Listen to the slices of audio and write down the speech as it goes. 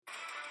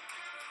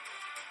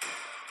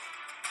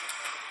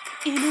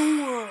In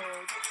a world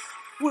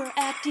where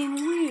acting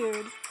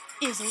weird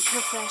isn't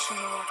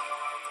professional,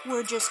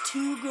 we're just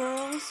two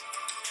girls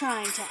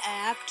trying to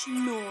act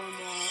normal.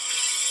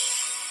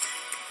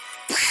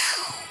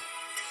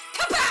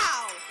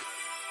 Kapow!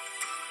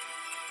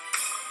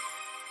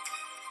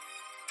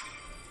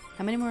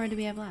 How many more do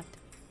we have left?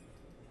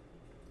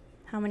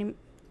 How many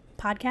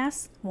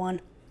podcasts?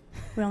 1.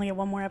 We only get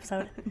one more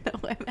episode. No,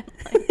 I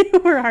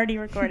meant We're already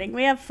recording.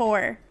 We have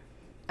 4.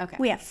 Okay.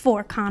 We have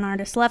 4 con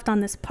artists left on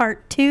this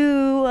part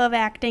 2 of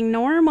Acting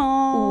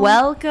Normal.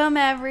 Welcome,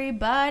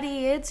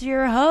 everybody. It's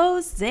your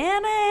hosts,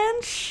 Anna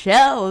and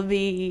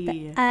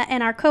Shelby.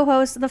 And our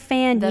co-host, the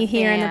fan The you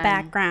hear in the fan.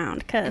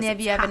 background. And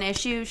if you have an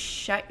issue,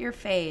 shut your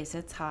face.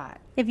 It's hot.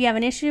 If you have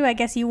an issue, I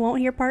guess you won't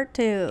hear part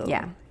 2.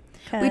 Yeah.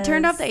 We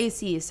turned off the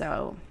AC,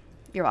 so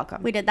you're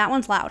welcome. We did. That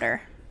one's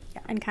louder.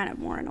 Yeah. And kind of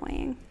more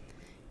annoying.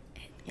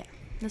 Yeah,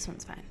 this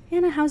one's fine.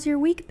 Anna, how's your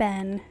week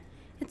been?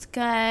 It's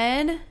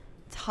good.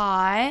 It's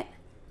hot.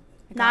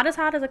 Not as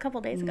hot as a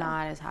couple days ago.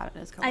 Not as hot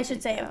as a couple I days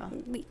should say ago.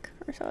 a week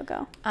or so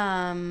ago.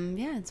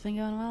 Yeah, it's been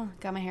going well.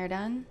 Got my hair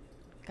done.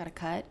 Got a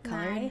cut.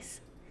 Colored.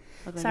 Nice.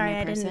 Look like a Sorry, new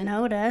I didn't person.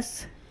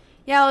 notice.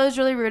 Yeah, well, it was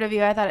really rude of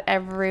you. I thought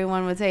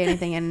everyone would say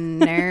anything, and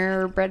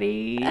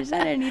nobody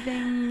said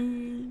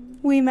anything.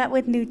 We met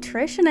with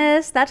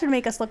nutritionists. That should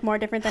make us look more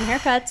different than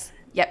haircuts.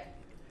 Yep.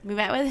 We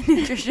met with a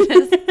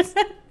nutritionist.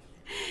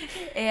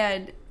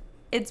 And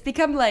it's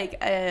become like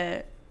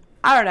a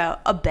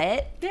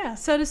bit, Yeah.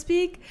 so to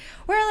speak,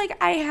 where like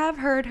I have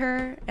heard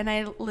her and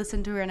I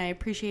listen to her and I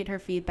appreciate her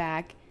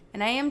feedback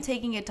and I am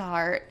taking it to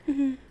heart.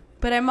 Mm-hmm.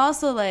 But I'm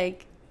also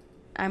like,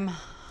 I'm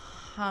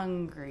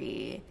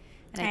hungry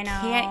and I I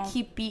know. can't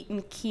keep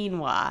eating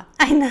quinoa.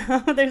 I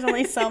know. There's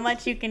only so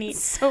much you can eat.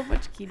 So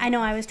much quinoa. I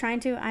know. I was trying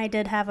to. I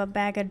did have a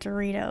bag of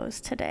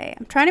Doritos today.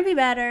 I'm trying to be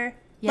better.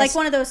 Yes. Like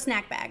one of those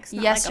snack bags.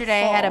 not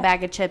Yesterday, like I had a full.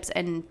 bag of chips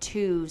and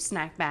 2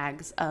 snack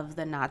bags of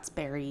the Knott's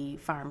Berry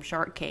Farm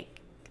shortcake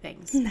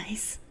things.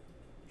 Nice.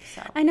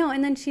 So I know.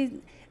 And then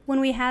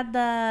when we had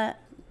the,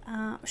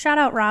 shout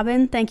out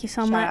Robin. Thank you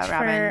so Shout much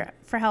out, Robin.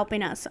 for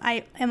helping us.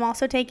 I am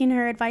also taking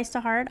her advice to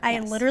heart. I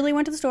Yes. literally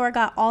went to the store,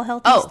 got all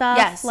healthy Oh, stuff.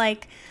 yes.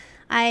 Like,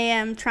 I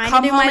am trying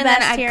come to do home my and then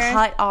best I here.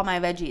 cut all my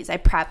veggies. I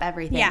prep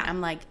everything. Yeah.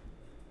 I'm like,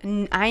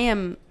 I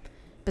am.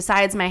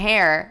 Besides my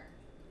hair,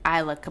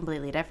 I look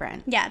completely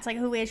different. Yeah, it's like,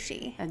 who is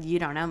she? And you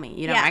don't know me.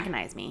 You don't Yeah.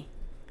 recognize me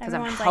because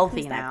I'm Everyone's healthy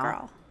like, who's now. that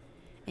girl?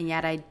 And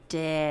yet I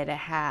did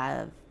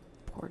have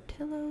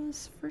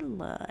Portillo's for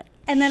lunch.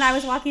 And then I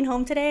was walking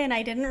home today, and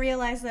I didn't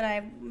realize that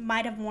I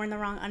might have worn the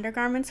wrong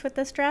undergarments with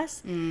this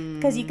dress,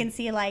 because you can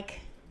see like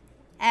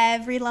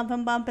every lump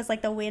and bump is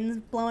like the wind's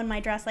blowing my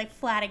dress like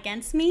flat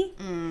against me.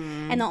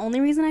 And the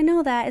only reason I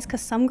know that is because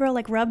some girl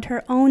like rubbed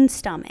her own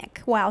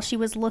stomach while she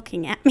was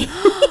looking at me.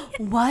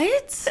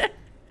 What?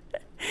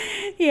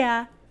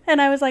 Yeah. And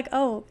I was like,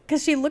 oh,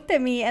 because she looked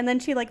at me and then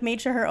she like made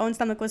sure her own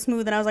stomach was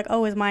smooth, and I was like,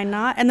 oh, is mine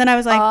not? And then I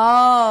was like,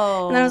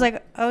 Oh. and then I was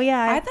like, oh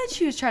yeah. I thought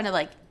she was trying to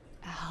like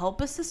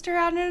help a sister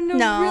out in a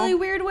No. really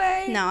weird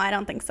way. no, I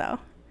don't think so.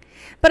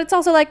 But it's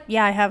also like,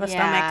 yeah, I have a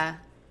stomach.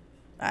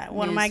 Yeah.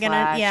 What am I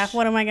gonna? Yeah, Newsflash.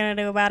 what am I gonna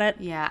do about it?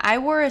 Yeah, I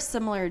wore a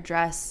similar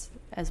dress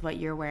as what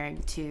you're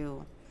wearing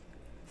to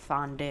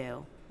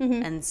fondue.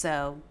 Mm-hmm. And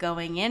so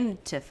going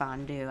into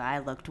fondue, I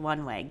looked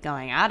one way.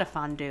 Going out of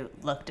fondue,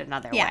 looked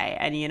another Yeah. way.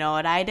 And you know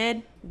what I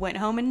did? Went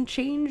home and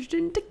changed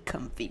into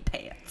comfy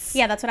pants.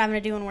 Yeah, that's what I'm gonna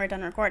do when we're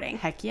done recording.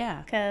 Heck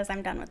yeah. Because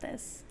I'm done with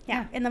this.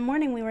 Yeah. Yeah. In the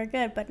morning we were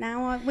good, but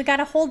now we got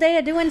a whole day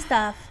of doing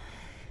stuff.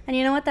 And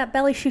you know what? That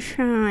belly, she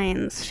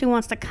shines. She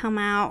wants to come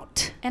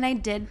out. And I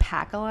did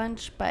pack a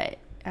lunch, but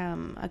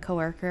a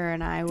coworker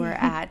and I were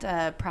at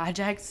a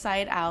project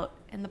site out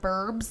in the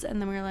burbs.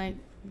 And then we were like,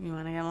 you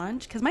want to get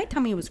lunch? Because my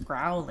tummy was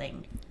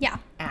growling Yeah.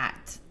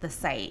 at the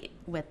site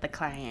with the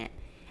client.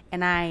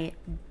 And I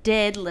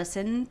did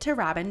listen to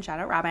Robin. Shout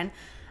out Robin.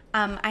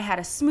 I had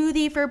a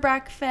smoothie for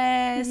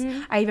breakfast.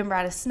 I even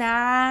brought a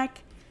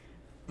snack.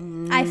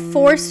 I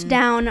forced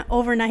down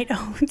overnight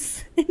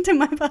oats into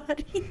my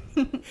body.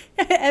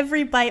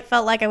 Every bite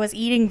felt like I was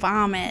eating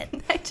vomit.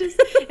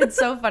 It's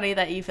so funny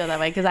that you feel that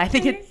way because I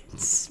think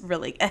it's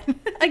really good.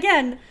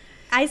 Again,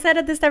 I said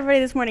it to everybody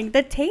this morning.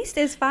 The taste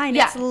is fine.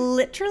 Yeah. It's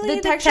literally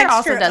The texture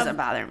also of- doesn't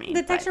bother me.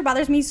 The but- texture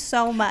bothers me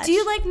so much. Do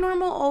you like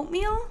normal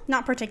oatmeal?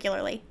 Not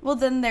particularly. Well,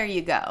 then there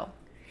you go.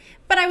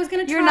 But I was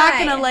going to try. You're not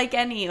going to like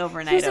any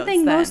overnight Here's the oats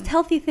thing. then. Most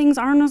healthy things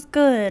aren't as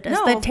good as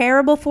No. the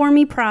terrible for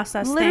me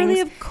processed Literally,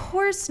 things. of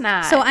course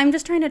not. So I'm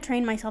just trying to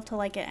train myself to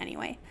like it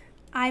anyway.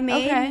 I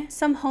made Okay.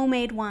 some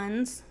homemade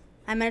ones.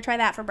 I'm going to try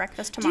that for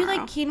breakfast Do tomorrow. you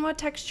like quinoa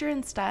texture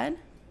instead?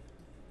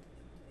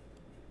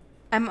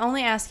 I'm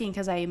only asking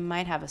because I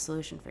might have a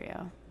solution for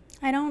you.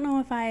 I don't know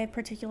if I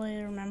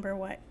particularly remember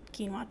what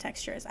quinoa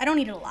texture is. I don't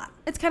eat it a lot.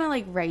 It's kind of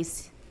like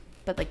rice,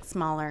 but like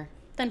smaller.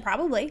 Then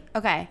probably.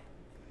 Okay.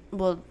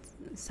 Well,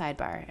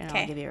 sidebar, and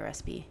Okay. I'll give you a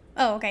recipe.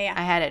 Oh, okay, yeah.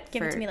 I had it.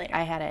 Give it to me later.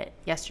 I had it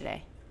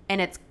yesterday, and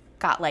it's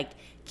got like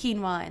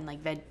quinoa and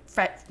like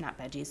not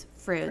veggies,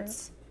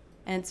 fruits,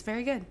 and it's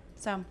very good.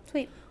 So I'll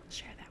Sweet.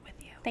 share that with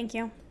you. Thank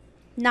you.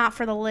 Not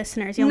for the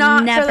listeners. You'll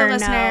Not never for the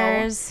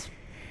know. listeners.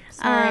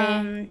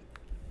 Sorry.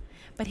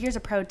 But here's a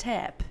pro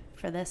tip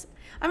for this.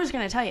 I'm just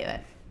going to tell you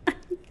it.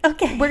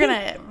 Okay. We're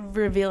going to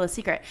reveal a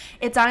secret.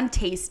 It's on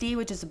Tasty,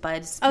 which is a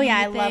BuzzFeed Oh, yeah,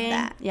 I thing. love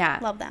that. Yeah.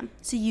 Love them.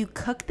 So you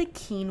cook the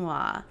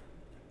quinoa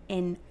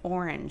in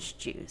orange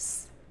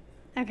juice.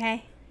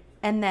 Okay.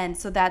 And then,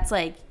 so that's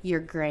like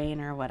your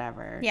grain or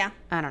whatever. Yeah.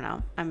 I don't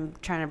know. I'm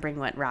trying to bring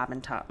what Robin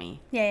taught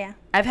me. Yeah.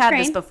 I've had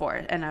this Grain.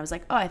 before, and I was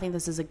like, oh, I think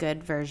this is a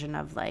good version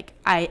of like,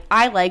 I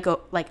like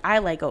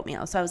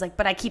oatmeal. So I was like,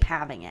 but I keep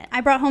having it.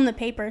 I brought home the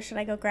paper. Should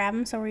I go grab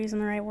them so we're using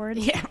the right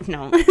words? Yeah,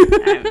 no.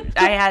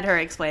 I had her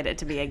explain it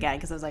to me again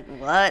because I was like,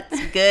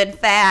 what's good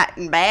fat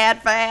and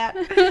bad fat?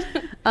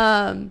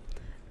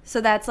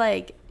 So that's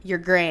like your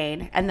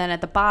grain. And then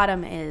at the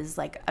bottom is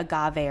like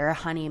agave or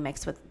honey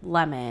mixed with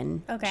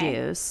lemon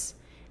juice.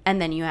 And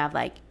then you have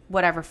like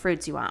whatever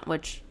fruits you want,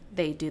 which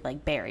they do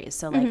like berries.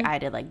 So like I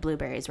did like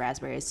blueberries,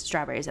 raspberries,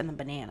 strawberries, and then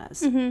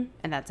bananas. And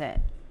that's it.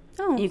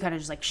 Oh. You kind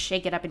of just like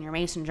shake it up in your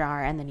mason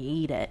jar and then you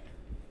eat it.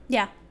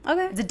 Yeah.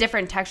 Okay. It's a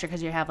different texture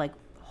because you have like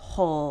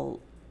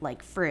whole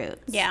like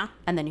fruits. Yeah.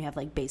 And then you have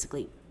like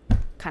basically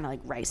kind of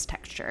like rice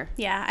texture.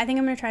 Yeah. I think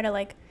I'm going to try to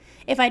like,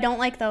 if I don't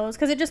like those,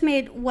 because it just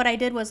made, what I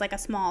did was like a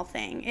small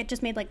thing. It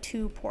just made like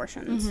 2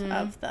 portions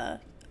of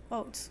the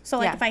oats. So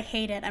like if I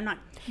hate it, I'm not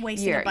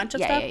wasting a bunch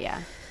of stuff. Yeah.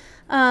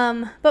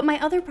 But my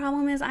other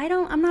problem is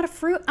I'm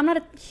not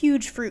a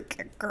huge fruit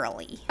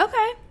girly.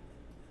 Okay.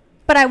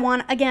 But I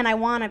want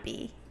to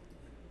be.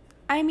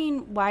 I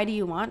mean, why do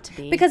you want to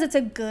be? Because it's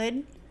a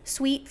good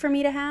sweet for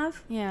me to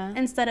have. Yeah.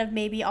 Instead of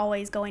maybe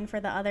always going for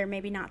the other,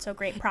 maybe not so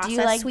great processed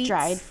do you like sweets.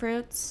 dried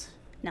fruits?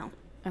 No.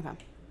 Okay.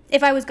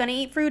 If I was going to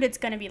eat fruit, it's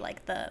going to be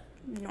like the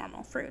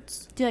normal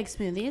fruits. Do you like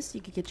smoothies? You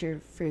could get your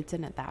fruits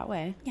in it that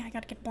way. Yeah, I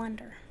got to get a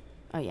blender.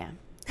 Oh, yeah.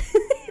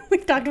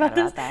 We've talked about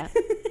this. that.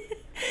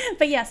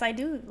 But yes, I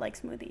do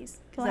like smoothies.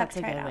 We'll have That's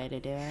to a try it good out. way to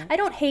do it. I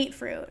don't hate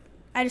fruit.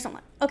 I just don't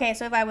like. Okay,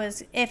 so if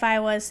I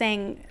was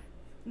saying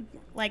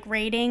like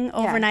rating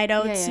overnight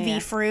oats v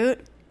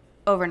fruit,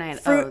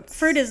 Overnight oats.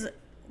 fruit is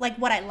like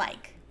what I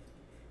like.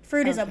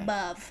 Fruit is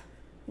above,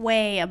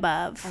 way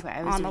above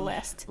on the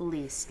list.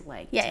 Least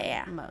like.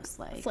 Yeah. Most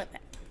like. Flip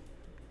it.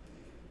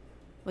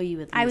 Well, you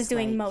would. I was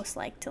doing like. most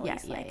like to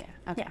least like.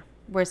 Yeah. Okay. Yeah.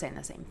 We're saying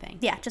the same thing.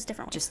 Yeah, just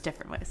different ways. Just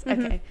different ways.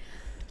 Okay.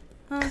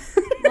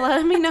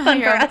 Let me know how Fun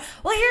you're. for us.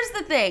 Well, here's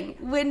the thing: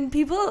 when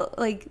people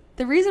like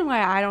the reason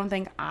why I don't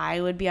think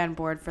I would be on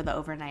board for the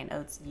overnight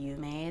oats you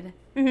made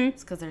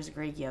is because there's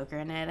Greek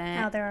yogurt in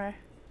it. Oh, there are.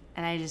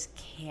 And I just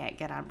can't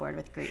get on board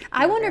with Greek yogurt.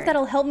 I wonder if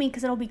that'll help me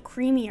because it'll be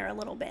creamier a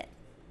little bit.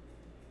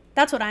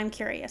 That's what I'm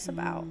curious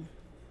about.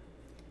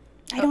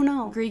 I don't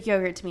know. Greek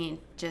yogurt to me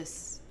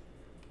just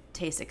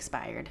tastes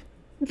expired.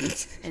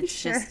 It's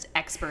Sure. just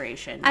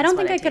expiration. I don't is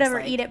what think I could tastes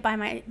ever like. eat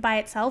it by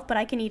itself, but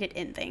I can eat it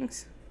in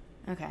things.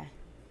 Okay.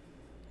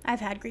 I've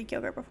had Greek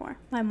yogurt before.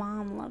 My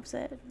mom loves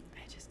it.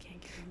 I just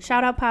can't get on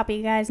Shout out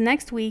Poppy, guys.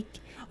 Next week,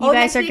 you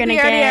next guys are week going to we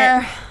already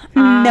get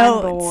are on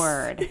notes.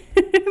 board.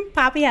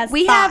 Poppy has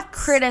We thoughts. have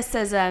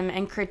criticism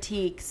and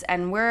critiques,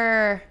 and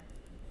we're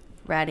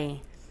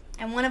ready.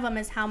 And one of them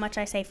is how much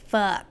I say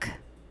fuck.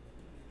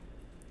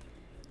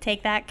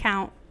 Take that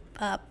count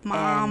up,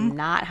 Mom. And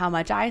not how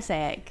much I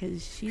say it,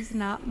 because she's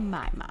not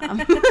my mom.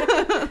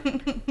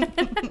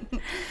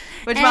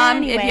 Which,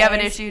 Mom, if you have an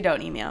Anyways. issue,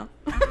 don't email.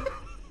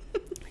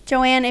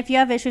 Joanne, if you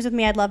have issues with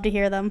me, I'd love to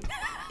hear them.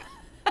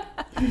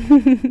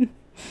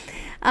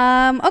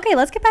 Okay,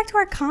 let's get back to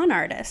our con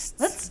artists.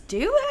 Let's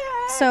do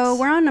it. So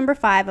we're on number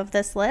 5 of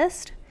this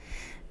list.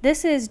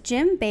 This is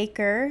Jim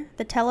Baker,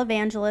 the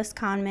televangelist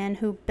conman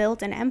who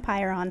built an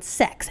empire on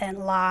sex and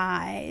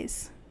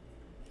lies.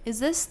 Is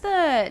this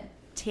the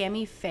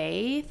Tammy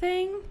Faye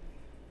thing?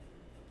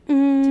 Do you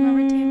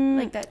remember Tammy?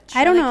 Like that show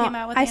I don't that know. came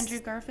out with Andrew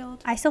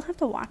Garfield? I still have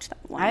to watch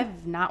that one.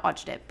 I've not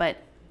watched it, but...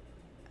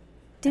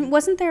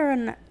 Wasn't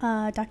there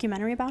a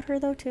documentary about her,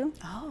 though, too?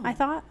 Oh. I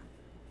thought.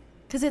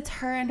 Because it's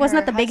her and Wasn't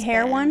her that the big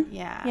hair husband. one?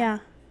 Yeah. Yeah.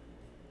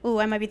 Ooh,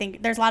 I might be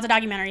thinking. There's lots of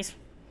documentaries.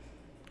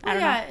 I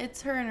don't know.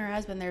 It's her and her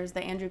husband. There's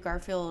the Andrew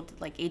Garfield,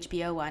 like,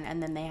 HBO one, and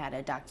then they had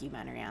a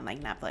documentary on, like,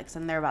 Netflix,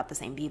 and they're about the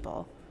same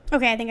people.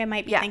 Okay, I think I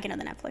might be thinking of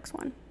the Netflix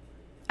one.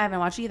 I haven't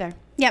watched either.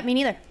 Yeah, me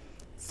neither.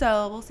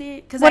 So, we'll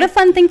see. What a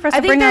fun thing for us I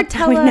to think bring they're up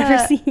that we've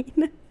never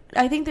seen.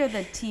 I think they're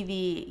the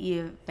TV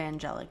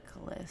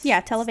evangelicalists.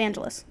 Yeah,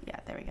 televangelists. Yeah,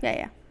 there we go.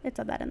 Yeah. It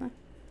said that in there.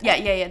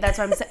 Yeah. That's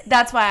what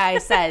that's why I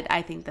said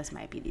I think this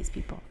might be these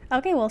people.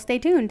 Okay, well, stay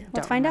tuned.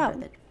 Let's find out.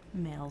 The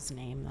male's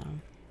name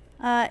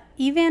though.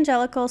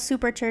 Evangelical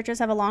super churches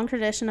have a long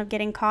tradition of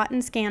getting caught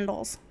in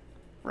scandals.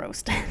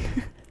 Roast.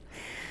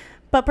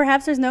 But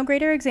perhaps there's no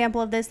greater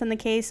example of this than the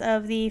case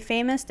of the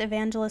famous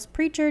evangelist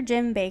preacher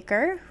Jim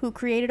Baker, who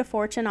created a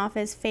fortune off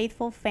his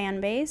faithful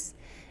fan base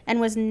and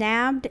was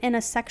nabbed in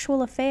a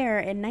sexual affair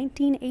in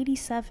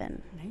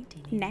 1987.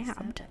 1987.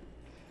 Nabbed.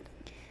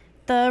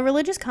 The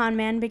religious con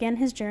man began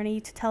his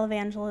journey to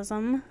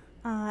televangelism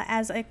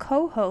as a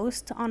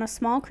co-host on a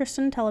small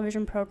Christian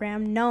television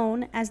program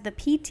known as the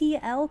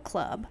PTL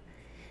Club.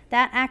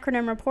 That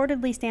acronym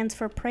reportedly stands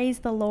for Praise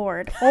the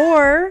Lord,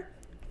 or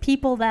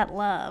People That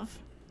Love.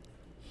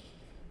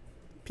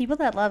 People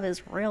that love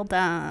is real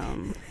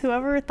dumb.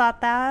 Whoever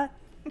thought that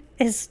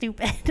is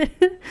stupid,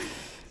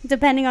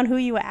 depending on who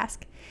you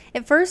ask.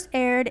 It first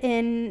aired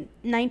in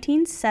the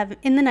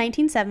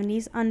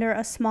 1970s under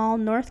a small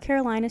North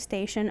Carolina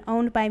station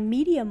owned by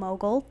media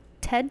mogul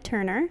Ted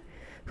Turner,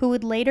 who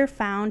would later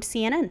found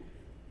CNN.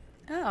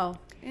 Oh,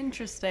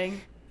 interesting.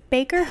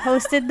 Baker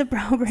hosted the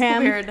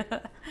program Weird.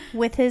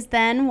 with his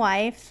then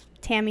wife,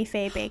 Tammy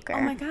Faye Baker.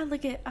 Oh my God,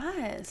 look at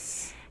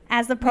us.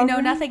 As the We program,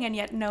 know nothing and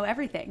yet know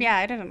everything. Yeah,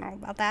 I didn't know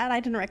about that.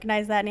 I didn't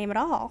recognize that name at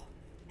all.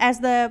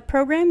 As the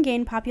program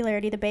gained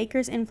popularity, the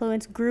Bakers'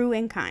 influence grew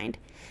in kind.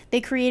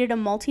 They created a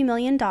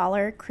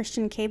multi-million-dollar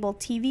Christian cable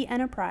TV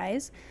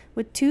enterprise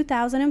with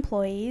 2,000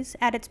 employees.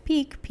 At its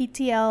peak,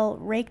 PTL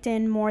raked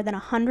in more than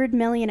 $100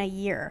 million a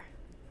year.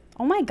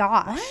 Oh my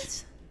gosh.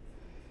 What?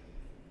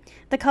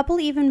 The couple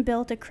even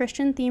built a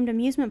Christian-themed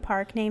amusement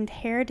park named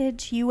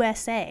Heritage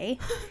USA,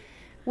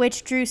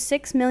 which drew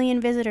 6 million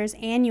visitors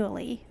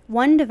annually.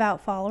 One devout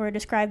follower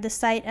described the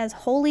site as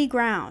holy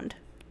ground.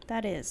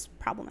 That is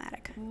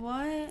problematic.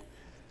 What?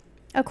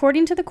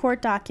 According to the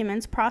court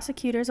documents,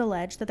 prosecutors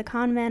alleged that the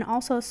con man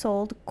also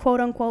sold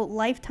quote-unquote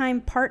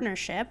lifetime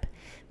partnership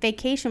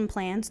vacation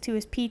plans to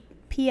his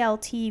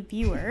PLT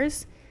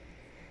viewers.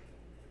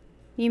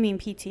 You mean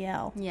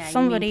PTL. Yeah,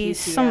 somebody you mean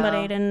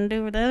PTL. didn't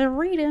do the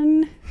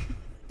reading.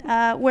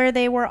 Where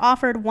they were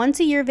offered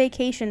once-a-year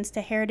vacations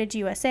to Heritage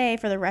USA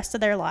for the rest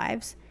of their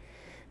lives.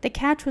 The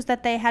catch was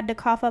that they had to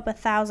cough up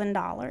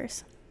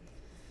 $1,000.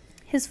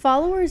 His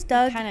followers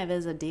dug... Kind of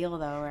is a deal,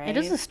 though, right? It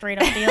is a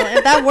straight-up deal.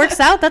 If that works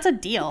out, that's a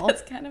deal.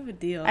 That's kind of a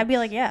deal. I'd be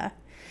like, yeah.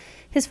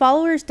 His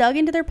followers dug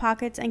into their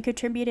pockets and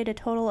contributed a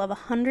total of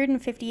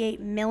 $158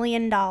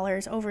 million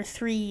over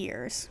 3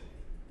 years.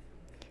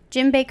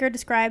 Jim Baker,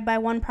 described by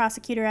one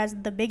prosecutor as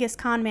the biggest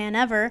con man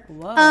ever.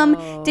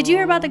 Whoa. Did you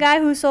hear about the guy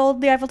who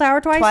sold the Eiffel Tower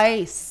twice?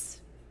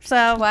 Twice.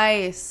 So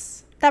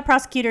Twice. that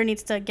prosecutor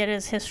needs to get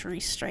his history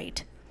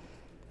straight.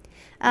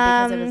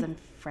 Because it was in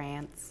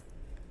France.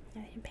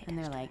 Yeah, he paid And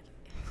they're attention. like,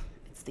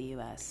 it's the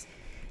U.S.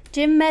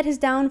 Jim met his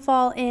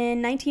downfall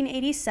in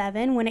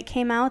 1987 when it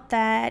came out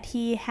that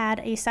he had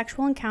a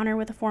sexual encounter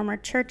with a former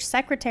church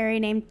secretary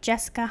named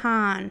Jessica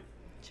Hahn.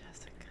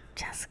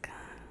 Jessica.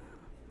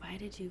 Why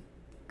did you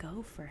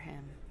go for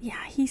him?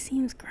 Yeah, he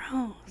seems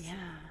gross. Yeah.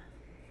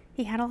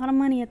 He had a lot of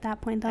money at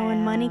that point, though,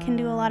 and money can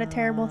do a lot of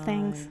terrible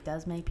things. It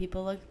does make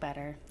people look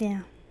better.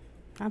 Yeah,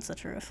 that's the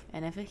truth.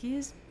 And if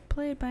he's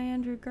played by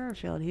Andrew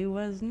Garfield, he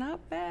was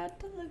not bad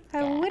to look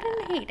I at.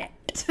 wouldn't hate it.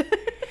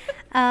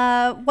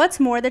 What's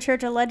more, the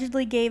church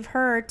allegedly gave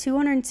her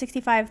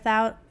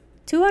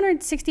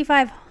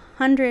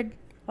 $265,000.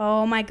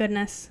 Oh my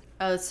goodness.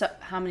 Oh, so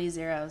how many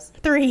zeros?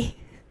 3.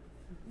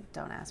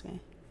 Don't ask me.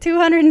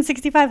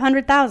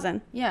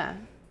 $265,000. Yeah.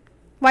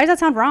 Why does that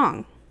sound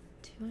wrong?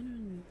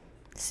 200.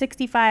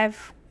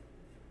 65.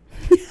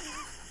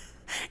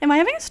 Am I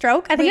having a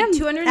stroke? I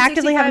think I'm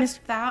actively having a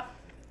stroke.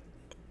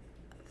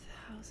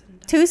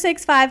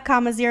 265,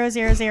 000.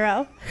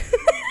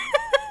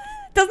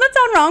 Doesn't that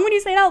sound wrong when you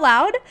say it out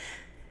loud?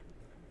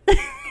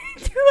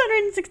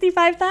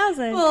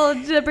 265,000. Well,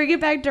 to bring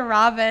it back to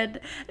Robin,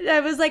 I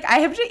was like, I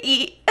have to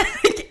eat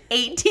like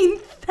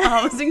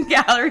 18,000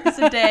 calories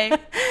a day.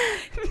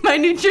 My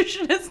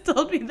nutritionist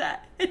told me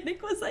that. And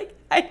Nick was like,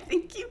 I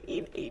think you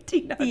eat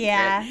 1,800.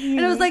 Yeah. And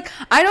I was like,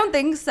 I don't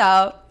think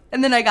so.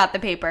 And then I got the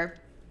paper.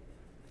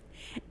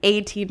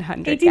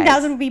 1,800.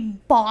 18,000 would be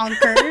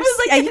bonkers. I was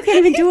like, Yeah, you can't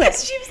even do it.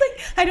 She was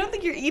like, I don't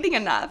think you're eating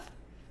enough.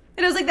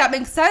 And I was like, that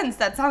makes sense.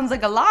 That sounds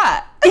like a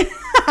lot.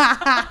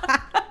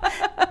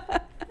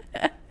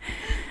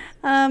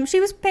 She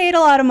was paid a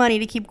lot of money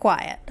to keep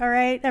quiet. All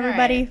right,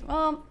 everybody.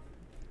 All right. Well,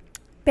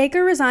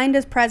 Baker resigned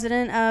as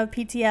president of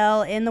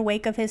PTL in the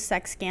wake of his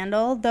sex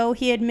scandal, though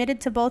he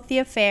admitted to both the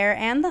affair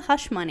and the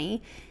hush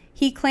money.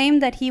 He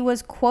claimed that he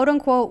was,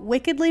 quote-unquote,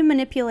 wickedly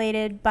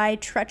manipulated by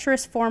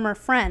treacherous former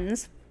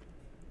friends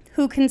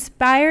who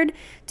conspired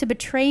to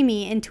betray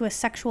me into a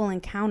sexual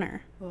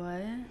encounter.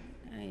 what?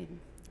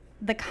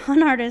 The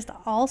con artist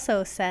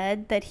also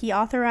said that he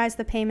authorized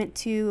the payment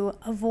to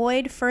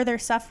avoid further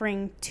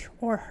suffering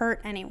or hurt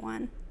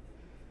anyone.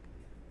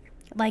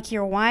 Like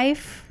your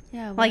wife?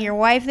 Yeah. Like your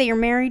wife that you're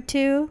married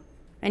to,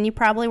 and you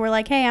probably were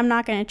like, hey, I'm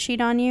not going to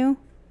cheat on you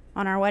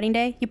on our wedding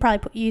day.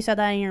 You said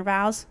that in your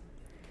vows.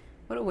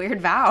 What a weird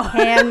vow.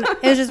 And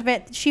it was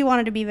just she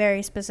wanted to be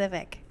very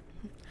specific.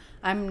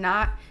 I'm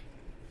not.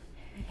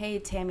 Hey,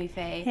 Tammy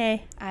Faye.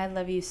 Hey, I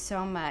love you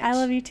so much. I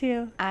love you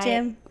too,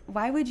 Jim.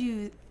 Why would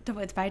you?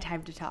 It's my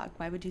time to talk.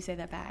 Why would you say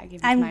that back? If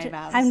it's I'm my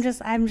vows. I'm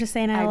just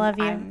saying I love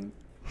you.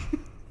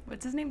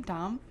 What's his name?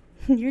 Tom?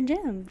 You're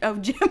Jim. Oh,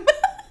 Jim.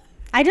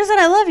 I just said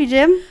I love you,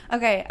 Jim.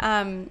 Okay.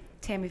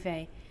 Tammy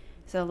Faye.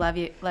 So love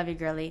you,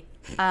 girly.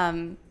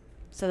 So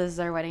this is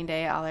our wedding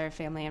day. All our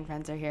family and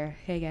friends are here.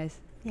 Hey guys,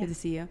 Yeah. good to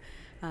see you.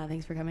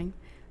 Thanks for coming,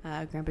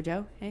 Grandpa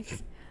Joe. Hey.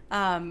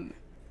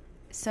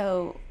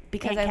 So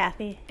because And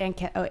Kathy. and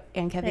Kathy.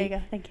 There you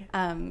go. Thank you.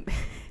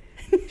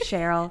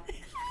 Cheryl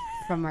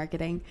from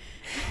marketing.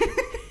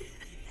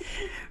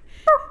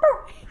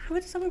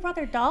 Somebody brought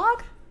their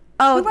dog?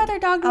 Oh, Who brought their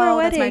dog to our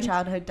that's wedding? my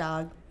childhood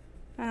dog.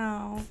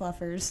 Oh.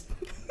 Fluffers.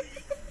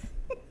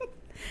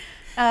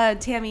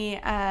 Tammy,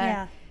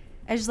 Yeah.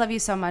 I just love you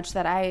so much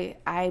that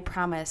I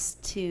promise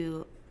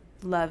to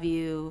love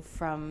you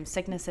from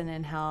sickness and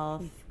in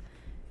health,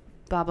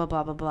 blah, blah,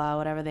 blah, blah, blah,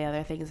 whatever the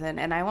other things.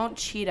 And I won't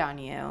cheat on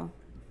you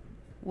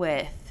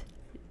with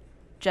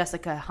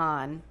Jessica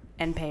Hahn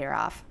and pay her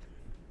off.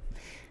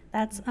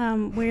 That's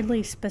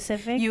weirdly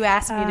specific. You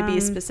asked me to be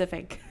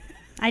specific.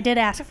 I did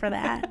ask for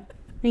that.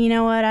 You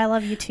know what? I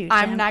love you too, Tim.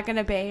 I'm not going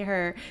to pay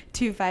her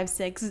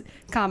 256,000.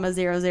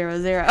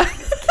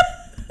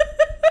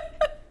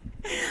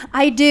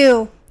 I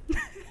do.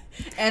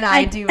 And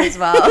I do as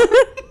well.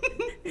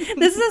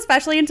 This is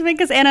especially intimate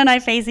because Anna and I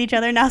face each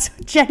other now, so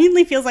it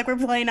genuinely feels like we're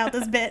playing out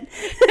this bit.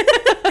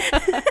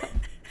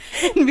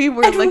 We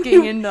were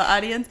looking in the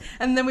audience,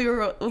 and then we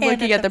were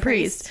looking at the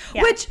priest.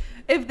 Yeah. Which,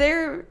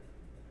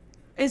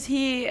 is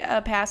he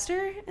a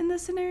pastor in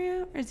this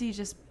scenario, or is he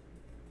just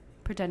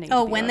pretending to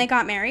be When one? they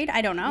got married?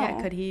 I don't know.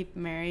 Yeah, could he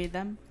marry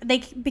them? They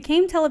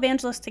became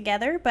televangelists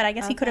together, but I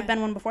guess he could have Okay.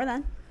 been one before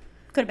then.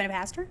 Could have been a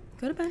pastor.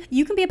 Could have been.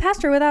 You can be a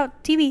pastor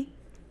without TV.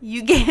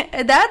 You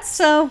get that's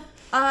So,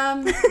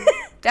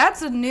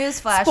 that's a news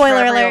flash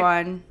Spoiler for alert.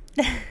 everyone.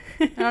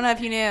 I don't know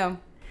if you knew.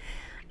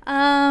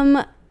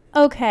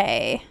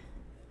 okay.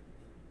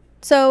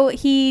 So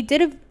he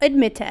did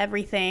admit to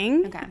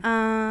everything.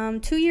 Okay.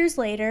 2 years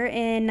later,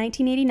 in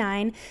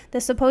 1989,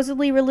 the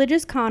supposedly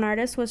religious con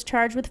artist was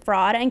charged with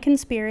fraud and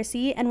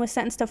conspiracy and was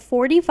sentenced to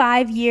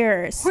 45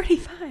 years.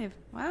 45.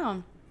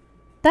 Wow.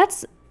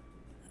 That's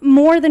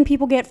more than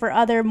people get for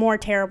other more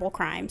terrible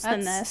crimes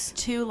than That's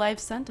this. 2 life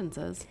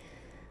sentences.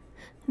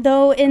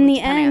 Though in the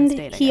depending on end,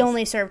 state, I he guess.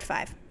 only served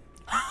 5.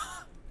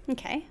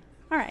 Okay.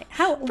 All right.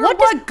 For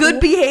what good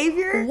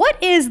behavior?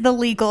 What is the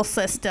legal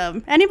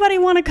system? Anybody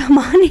want to come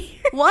on here?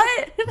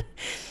 What?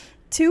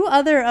 2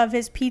 other of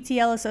his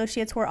PTL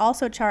associates were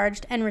also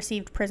charged and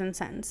received prison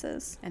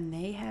sentences. And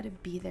they had to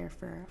be there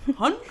for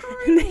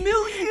 100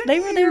 million They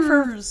were there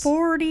for years.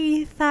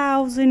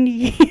 40,000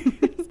 years.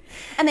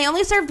 And they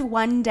only served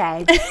 1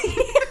 day.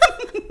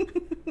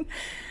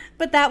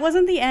 But that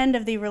wasn't the end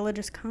of the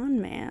religious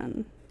con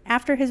man.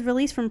 After his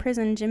release from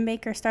prison, Jim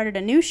Baker started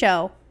a new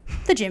show,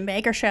 The Jim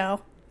Baker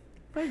Show,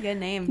 What a good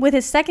name. with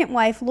his second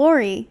wife,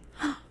 Lori.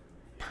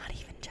 Not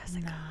even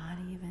Jessica. Not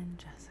even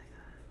Jessica.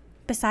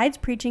 Besides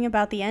preaching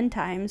about the end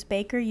times,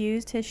 Baker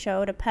used his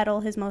show to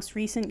peddle his most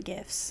recent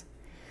gifts.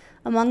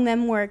 Among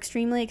them were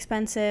extremely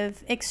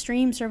expensive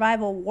extreme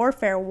survival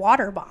warfare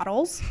water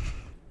bottles,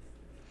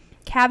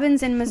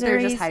 cabins in They're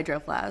Missouri's just hydro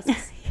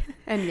flasks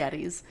and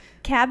Yetis.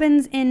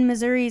 cabins in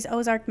Missouri's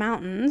Ozark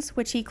Mountains,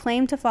 which he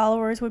claimed to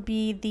followers would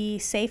be the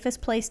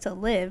safest place to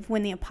live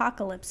when the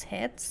apocalypse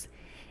hits,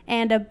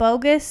 and a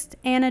bogus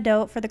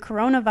antidote for the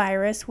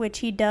coronavirus, which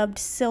he dubbed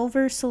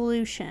Silver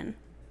Solution.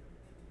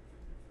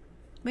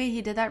 Wait,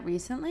 he did that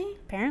recently?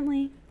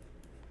 Apparently.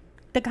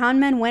 The con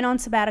man went on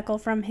sabbatical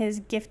from his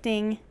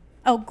grifting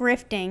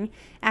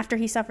after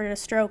he suffered a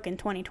stroke in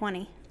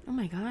 2020. Oh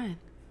my god.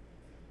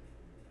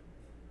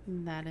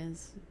 That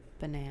is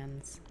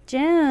bananas.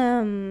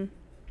 Jim.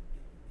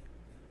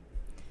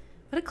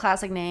 What a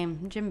classic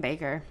name. Jim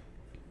Baker.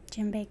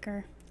 Jim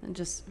Baker. And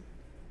just,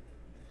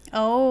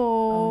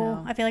 Oh,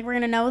 no. I feel like we're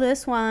going to know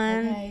this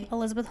one. Okay.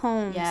 Elizabeth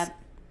Holmes. yeah,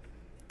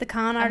 The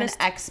con I'm an artist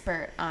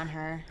expert on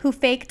her. who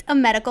faked a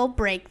medical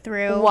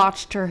breakthrough.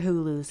 Watched her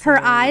Hulu series.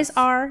 Her eyes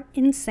are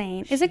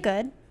insane. Is it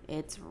good?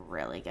 It's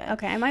really good.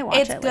 Okay, I might watch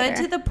It's it good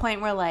later. to the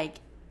point where, like,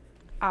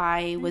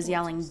 I was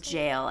yelling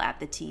jail at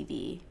the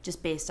TV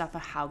just based off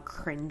of how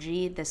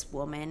cringy this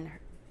woman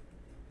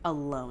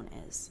alone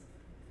is.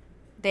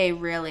 They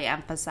really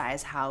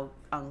emphasize how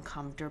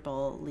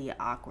uncomfortably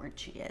awkward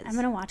she is. I'm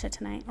going to watch it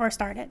tonight or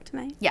start it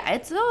tonight. Yeah,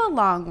 it's a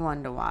long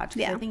one to watch. 'Cause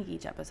Yeah. I think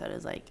each episode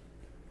is like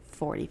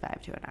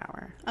 45 to an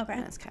hour. Okay.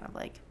 And it's kind of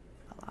like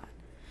a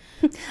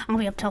lot. I'll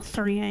be up till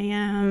 3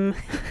 a.m.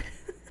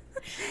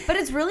 But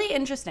it's really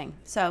interesting.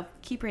 So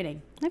keep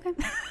reading. Okay.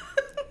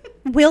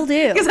 Will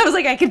do. Because I was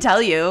like, I could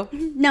tell you.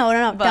 No,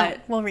 But-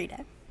 don't. We'll read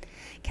it.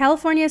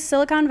 California's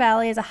Silicon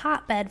Valley is a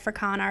hotbed for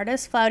con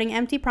artists flouting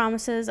empty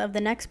promises of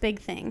the next big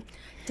thing.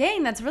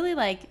 Dang, that's really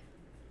like,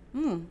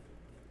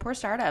 poor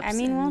startups. I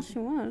mean, and- well, she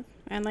was.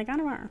 And they got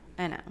her are.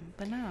 I know,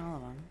 but not all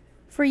of them.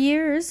 For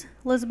years,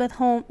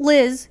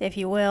 Liz, if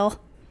you will,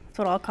 that's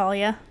what I'll call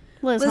you.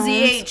 Liz Lizzie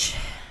Holmes, H.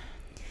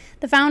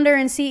 the founder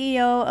and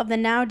CEO of the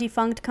now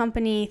defunct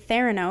company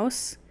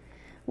Theranos,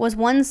 was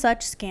one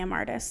such scam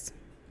artist.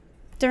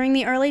 During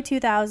the early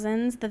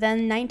 2000s, the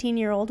then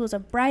 19-year-old was a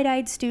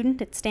bright-eyed student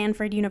at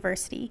Stanford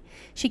University.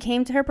 She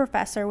came to her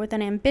professor with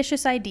an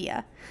ambitious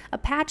idea, a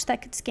patch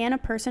that could scan a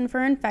person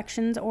for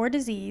infections or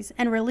disease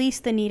and release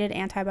the needed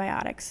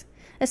antibiotics.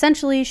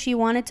 Essentially, she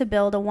wanted to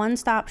build a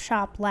one-stop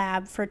shop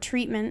lab for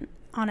treatment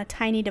on a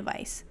tiny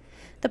device.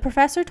 The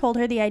professor told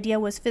her the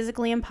idea was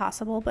physically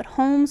impossible, but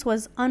Holmes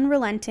was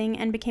unrelenting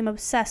and became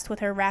obsessed with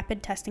her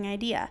rapid testing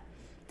idea.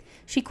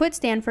 She quit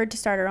Stanford to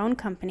start her own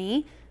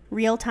company,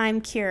 Real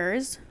Time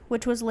Cures,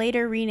 which was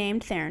later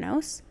renamed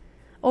Theranos.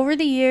 Over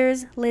the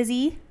years,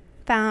 Lizzie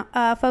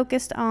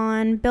focused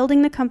on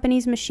building the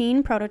company's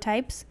machine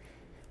prototypes.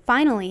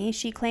 Finally,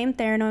 she claimed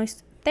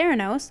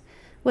Theranos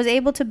was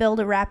able to build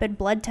a rapid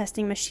blood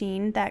testing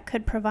machine that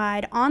could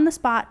provide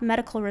on-the-spot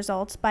medical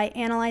results by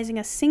analyzing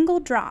a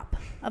single drop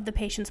of the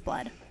patient's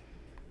blood.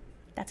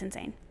 That's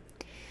insane.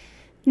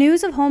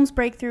 News of Holmes'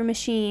 breakthrough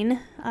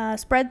machine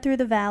spread through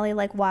the valley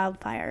like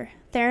wildfire.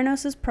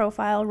 Theranos'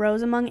 profile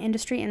rose among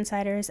industry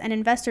insiders, and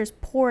investors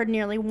poured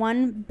nearly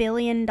 $1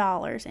 billion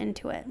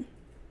into it.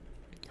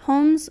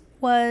 Holmes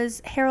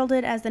was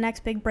heralded as the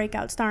next big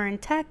breakout star in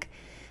tech.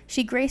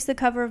 She graced the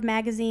cover of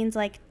magazines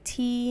like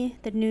T,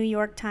 the New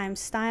York Times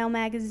Style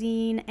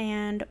magazine,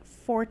 and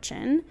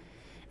Fortune,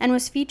 and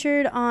was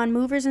featured on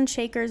movers and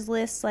shakers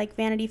lists like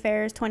Vanity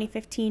Fair's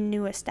 2015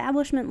 New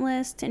Establishment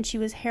list, and she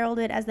was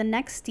heralded as the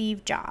next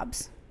Steve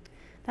Jobs.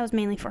 That was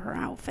mainly for her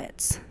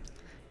outfits.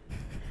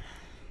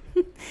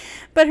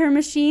 But her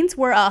machines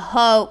were a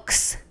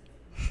hoax.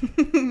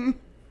 Dun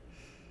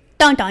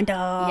dun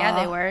dun. Yeah,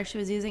 they were. She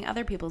was using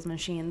other people's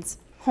machines.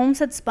 Holmes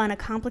had spun a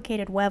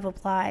complicated web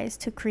of lies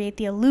to create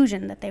the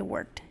illusion that they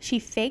worked. She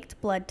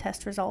faked blood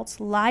test results,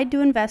 lied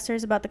to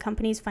investors about the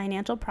company's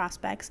financial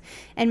prospects,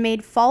 and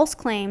made false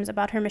claims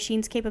about her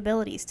machine's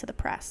capabilities to the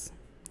press.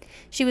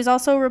 She was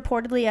also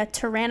reportedly a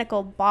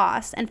tyrannical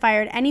boss and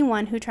fired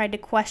anyone who tried to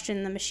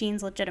question the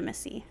machine's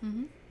legitimacy.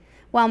 Mm-hmm.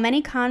 While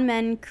many con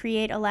men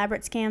create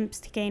elaborate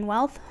scams to gain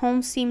wealth,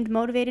 Holmes seemed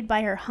motivated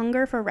by her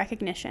hunger for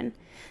recognition.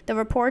 The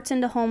reports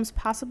into Holmes'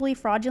 possibly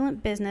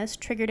fraudulent business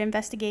triggered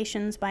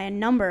investigations by a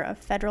number of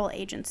federal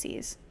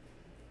agencies.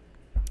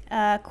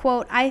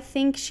 Quote, I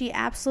think she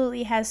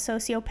absolutely has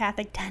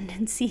sociopathic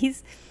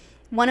tendencies.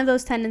 One of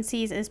those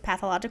tendencies is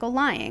pathological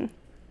lying,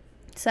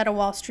 said a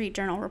Wall Street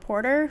Journal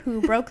reporter who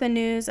broke the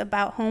news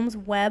about Holmes'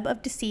 web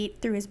of deceit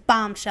through his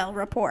bombshell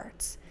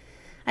reports.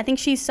 I think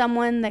she's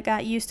someone that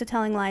got used to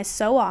telling lies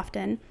so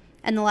often,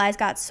 and the lies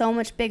got so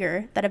much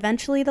bigger that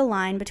eventually the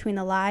line between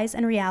the lies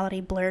and reality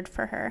blurred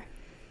for her.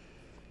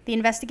 The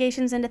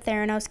investigations into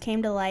Theranos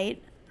came to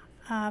light.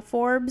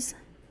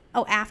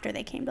 After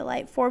they came to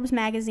light, Forbes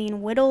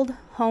magazine whittled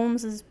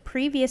Holmes'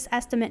 previous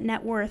estimate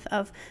net worth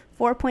of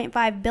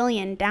 $4.5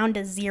 billion down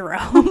to zero.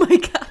 Oh my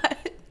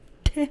God.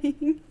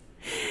 Dang.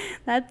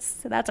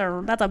 That's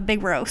a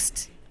big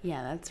roast.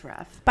 Yeah, that's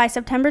rough. By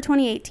September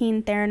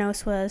 2018,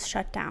 Theranos was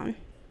shut down.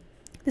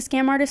 The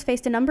scam artist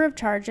faced a number of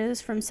charges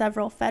from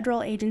several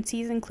federal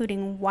agencies,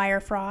 including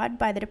wire fraud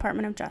by the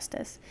Department of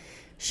Justice.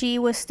 She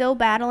was still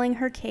battling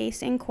her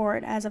case in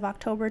court as of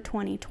October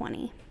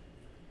 2020.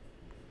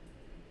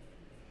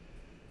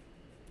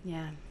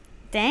 Yeah.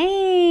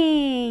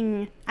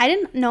 Dang. I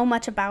didn't know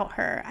much about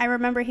her. I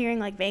remember hearing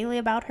like vaguely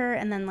about her,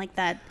 and then like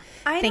that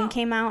thing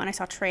came out and I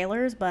saw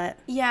trailers, but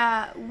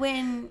yeah,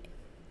 when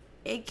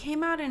it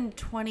came out in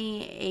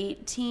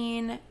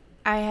 2018,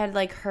 I had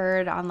like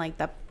heard on like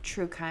the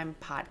True Crime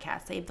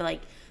podcast,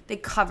 they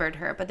covered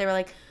her, but they were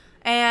like,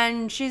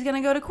 and she's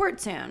gonna go to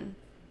court soon.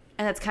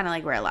 And that's kind of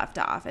like where it left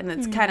off. And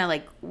it's kind of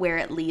like where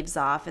it leaves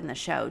off in the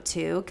show,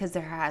 too, because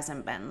there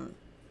hasn't been,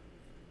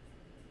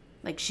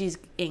 like, she's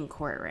in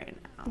court right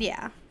now.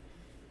 Yeah.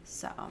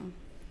 So.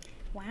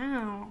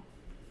 Wow.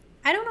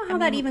 I don't know how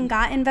that even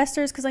got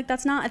investors, because, like,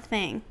 that's not a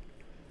thing.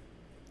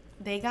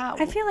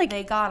 I feel like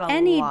they got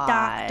any lot.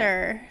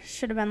 doctor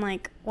should have been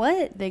like,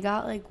 what? They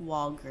got, like,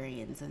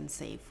 Walgreens and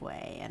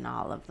Safeway and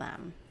all of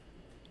them.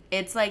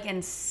 It's, like,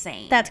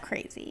 insane. That's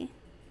crazy.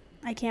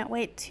 I can't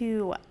wait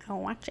to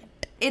watch it.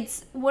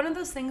 It's one of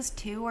those things,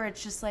 too, where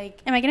it's just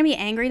like... Am I going to be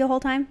angry the whole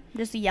time?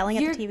 Just yelling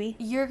at the TV?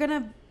 You're going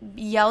to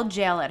yell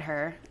jail at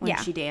her when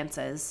she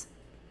dances.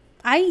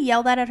 I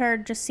yelled at her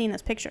just seeing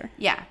this picture.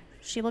 Yeah.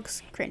 She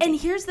looks cringy. And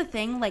here's the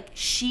thing, like,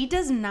 she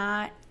does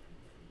not...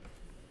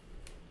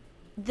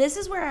 This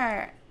is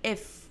where,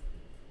 if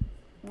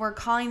we're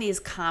calling these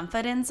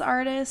confidence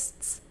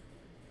artists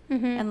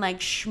and, like,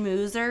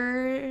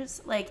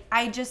 schmoozers, like,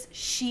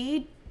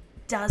 she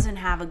doesn't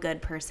have a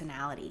good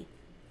personality.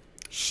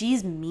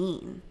 She's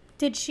mean.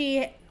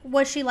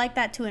 Was she like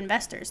that to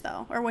investors,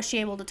 though? Or was she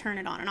able to turn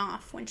it on and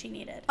off when she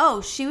needed?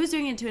 Oh, she was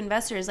doing it to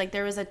investors. Like,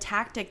 there was a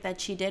tactic that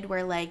she did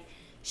where, like,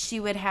 she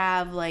would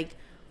have, like,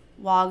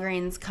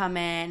 Walgreens come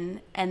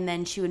in and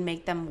then she would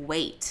make them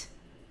wait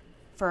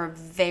for a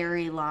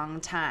very long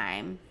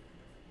time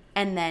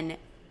and then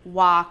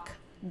walk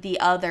the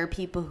other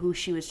people who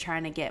she was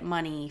trying to get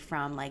money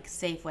from, like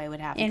Safeway, would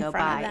have to go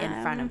by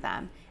in front of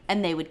them.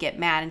 And they would get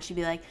mad and she'd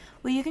be like,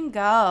 well, you can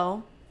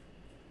go.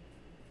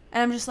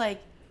 And I'm just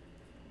like,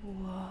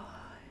 what?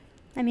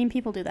 I mean,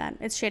 people do that.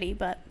 It's shitty,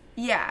 but...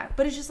 Yeah,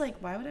 but it's just like,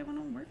 why would I want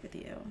to work with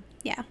you?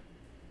 Yeah.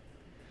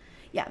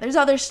 Yeah, there's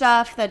other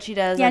stuff that she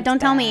does. Yeah, don't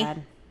tell me.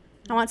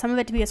 I want some of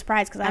it to be a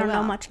surprise because I don't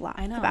know much about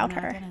her. I'm not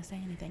going to say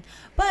anything.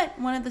 But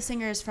one of the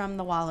singers from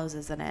The Wallows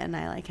is in it, and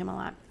I like him a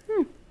lot.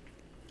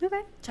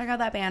 Okay. Check out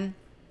that band.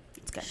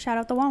 It's good. Shout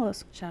out The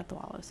Wallows. Shout out The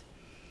Wallows.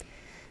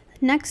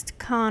 Next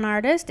con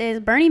artist is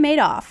Bernie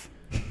Madoff,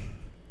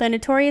 the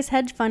notorious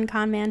hedge fund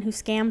con man who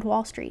scammed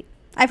Wall Street.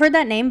 I've heard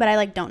that name, but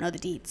I don't know the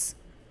deets.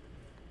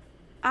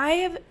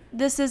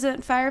 This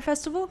isn't Fyre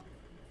Festival?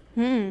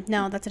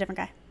 No, that's a different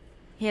guy.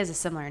 He has a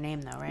similar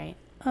name, though, right?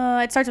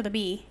 It starts with a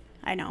B.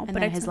 I know, And but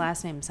then it's his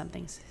last name,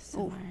 something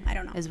similar. I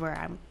don't know. Is where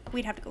I'm.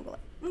 We'd have to Google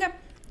it. Okay.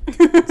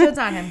 So it's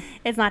not him.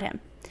 It's not him.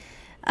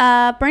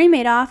 Bernie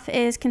Madoff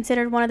is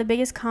considered one of the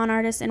biggest con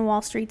artists in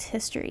Wall Street's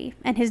history,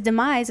 and his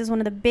demise is one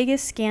of the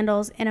biggest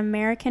scandals in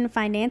American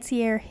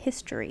financier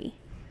history.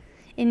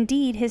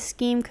 Indeed, his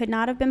scheme could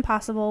not have been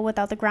possible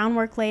without the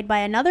groundwork laid by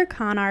another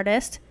con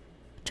artist,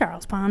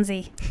 Charles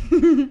Ponzi.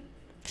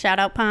 Shout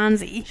out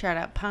Ponzi. Shout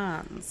out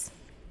Pons.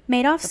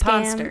 Madoff's The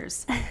scam.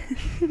 Ponsters.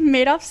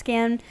 Madoff's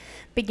scam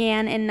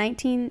began in the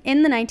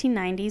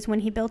 1990s when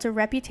he built a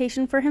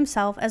reputation for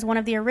himself as one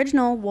of the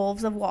original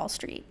wolves of Wall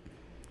Street.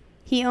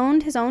 He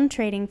owned his own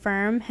trading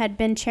firm, had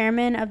been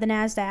chairman of the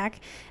NASDAQ,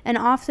 and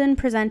often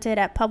presented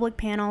at public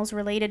panels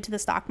related to the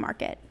stock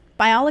market.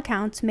 By all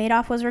accounts,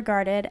 Madoff was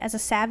regarded as a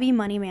savvy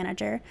money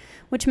manager,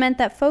 which meant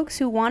that folks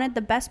who wanted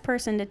the best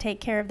person to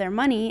take care of their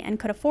money and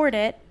could afford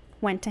it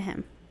went to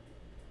him.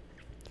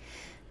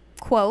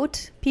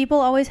 Quote, people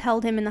always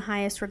held him in the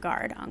highest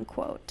regard,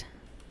 unquote,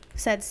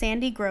 said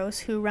Sandy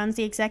Gross, who runs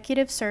the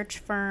executive search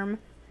firm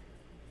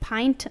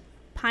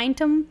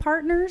Pintum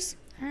Partners,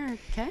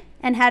 Okay.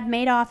 and had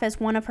Madoff as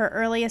one of her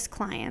earliest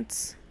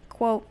clients.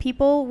 Quote,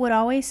 people would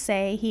always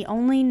say he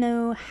only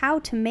knew how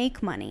to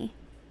make money.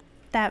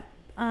 That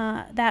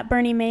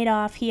Bernie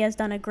Madoff, he has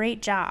done a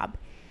great job.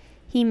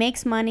 He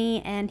makes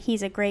money and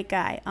he's a great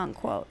guy,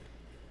 unquote.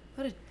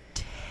 What a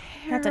That's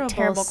terrible a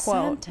terrible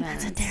quote.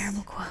 sentence. That's a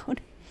terrible quote.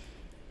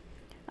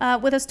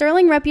 With a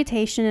sterling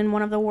reputation in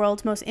one of the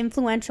world's most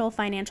influential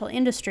financial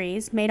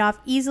industries, Madoff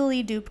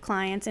easily duped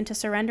clients into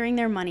surrendering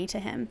their money to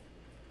him.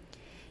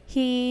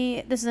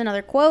 This is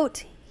another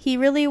quote, he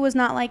really was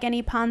not like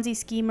any Ponzi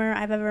schemer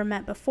I've ever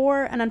met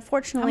before, and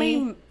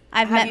unfortunately,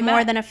 I've met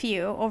more than a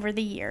few over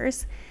the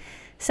years,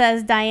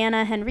 says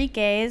Diana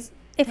Henriquez.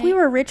 If we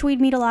were rich, we'd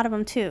meet a lot of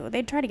them too.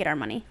 They'd try to get our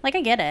money. Like,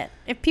 I get it.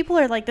 If people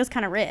are like this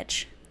kind of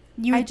rich,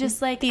 these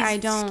I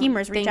don't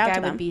schemers reach think out I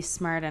to them. would be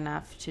smart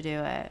enough to do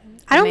it.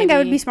 I don't think I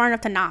would Maybe- be smart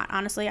enough to not,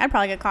 honestly. I'd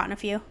probably get caught in a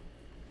few.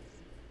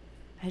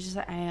 I feel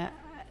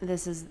like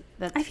this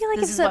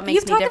it's is what makes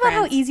you've me talked about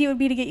how different. easy it would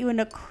be to get you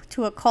into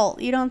to a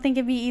cult. You don't think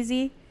it'd be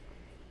easy?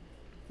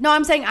 No,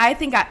 I'm saying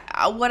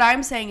what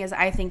I'm saying is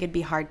I think it'd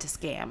be hard to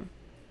scam.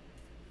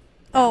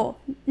 Oh,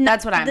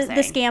 That's what I'm the saying.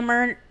 The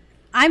scammer.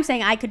 I'm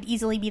saying I could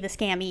easily be the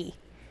scammy.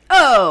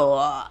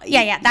 Oh.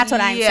 Yeah, that's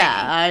what I'm saying.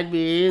 Yeah, I'd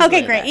be. Okay,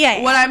 easily great. that.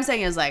 Yeah. What I'm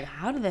saying is like,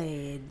 how do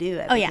they do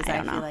it? Oh, yeah, Because I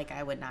don't feel know. like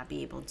I would not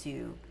be able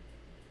to.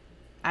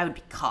 I would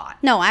be caught.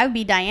 No, I would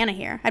be Diana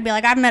here. I'd be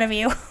like, I've met of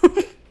you.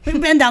 We've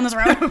been down this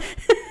road.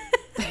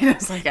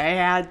 It's like I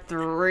had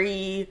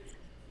 3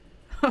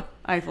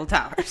 Eiffel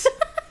Towers.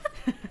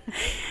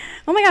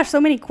 Oh my gosh, so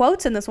many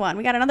quotes in this one.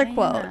 We got another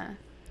quote. Yeah.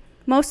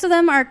 Most of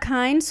them are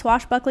kind,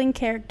 swashbuckling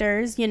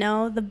characters. You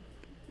know, the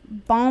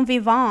bon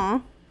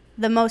vivant,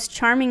 the most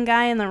charming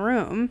guy in the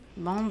room.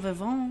 Bon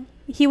vivant.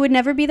 He would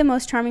never be the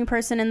most charming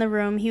person in the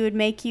room. He would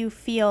make you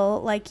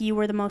feel like you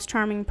were the most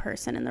charming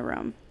person in the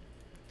room.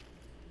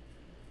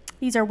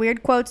 These are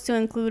weird quotes to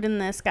include in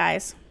this,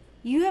 guys.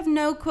 You have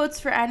no quotes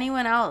for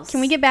anyone else.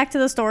 Can we get back to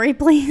the story,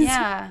 please?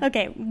 Yeah.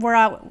 Okay, we're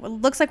out.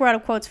 Looks like we're out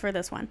of quotes for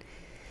this one.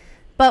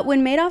 But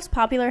when Madoff's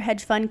popular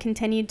hedge fund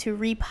continued to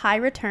reap high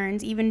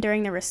returns even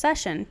during the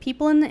recession,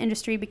 people in the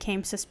industry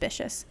became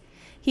suspicious.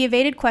 He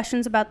evaded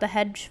questions about the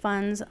hedge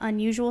fund's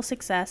unusual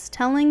success,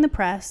 telling the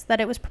press that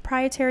it was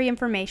proprietary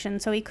information,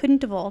 so he couldn't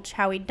divulge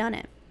how he'd done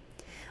it.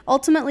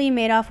 Ultimately,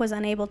 Madoff was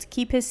unable to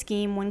keep his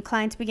scheme when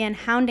clients began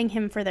hounding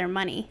him for their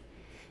money.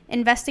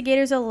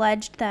 Investigators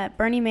alleged that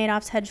Bernie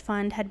Madoff's hedge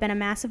fund had been a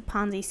massive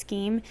Ponzi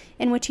scheme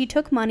in which he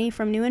took money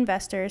from new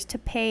investors to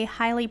pay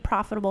highly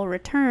profitable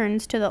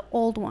returns to the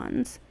old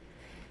ones.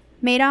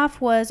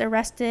 Madoff was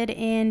arrested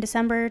in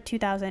December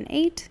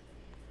 2008.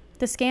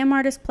 The scam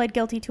artist pled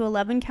guilty to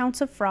 11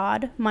 counts of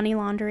fraud, money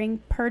laundering,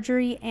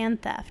 perjury,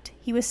 and theft.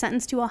 He was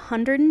sentenced to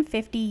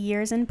 150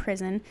 years in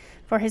prison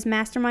for his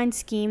mastermind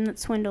scheme that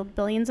swindled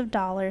billions of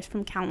dollars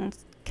from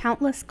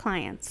countless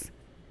clients.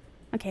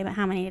 Okay, but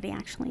how many did he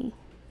actually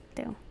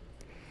do?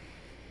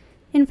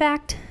 In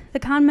fact, the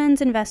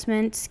conmen's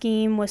investment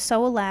scheme was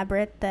so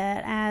elaborate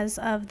that as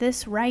of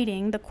this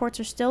writing, the courts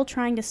are still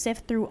trying to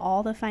sift through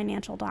all the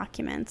financial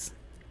documents.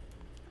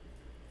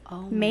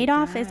 Oh my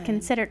Madoff is God.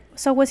 considered...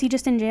 So was he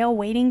just in jail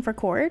waiting for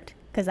court?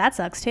 Because that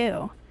sucks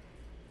too.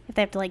 If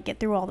they have to like get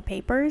through all the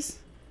papers.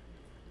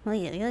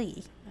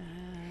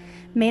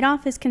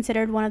 Madoff is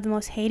considered one of the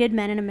most hated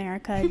men in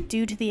America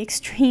due to the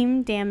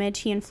extreme damage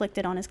he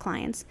inflicted on his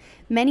clients,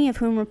 many of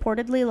whom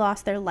reportedly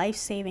lost their life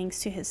savings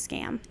to his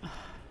scam.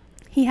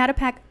 He had a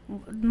pack...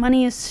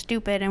 Money is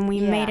stupid and we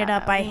made it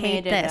up. I we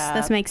hate made it this.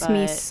 This up, makes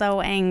me but so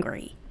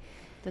angry.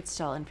 That's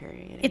still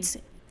infuriating. It's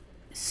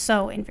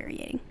so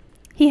infuriating.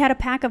 He had a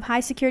pack of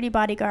high-security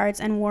bodyguards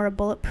and wore a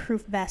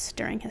bulletproof vest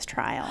during his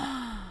trial.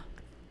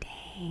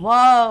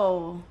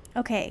 Whoa.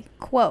 Okay,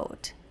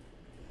 quote.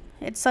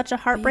 It's such a But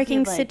you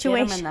heartbreaking could, like, get 'em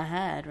in situation. the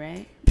head,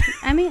 right?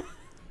 I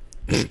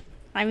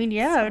mean,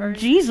 yeah, Sorry.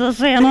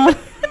 Jesus, Anna.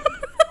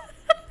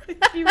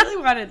 You really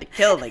wanted to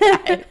kill the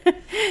guy.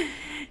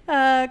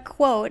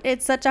 Quote,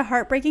 "It's such a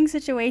heartbreaking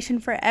situation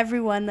for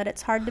everyone that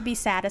it's hard to be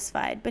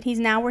satisfied, but he's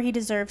now where he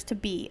deserves to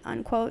be,"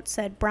 unquote,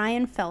 said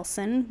Brian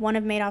Felsen, one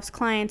of Madoff's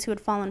clients who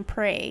had fallen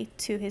prey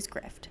to his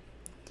grift.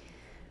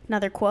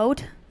 Another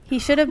quote, he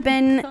should have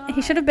been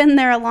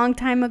there a long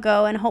time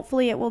ago, and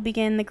hopefully it will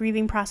begin the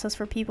grieving process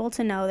for people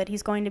to know that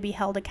he's going to be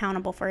held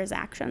accountable for his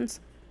actions.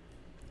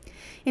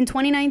 In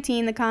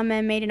 2019, the con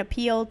man made an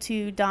appeal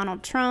to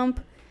Donald Trump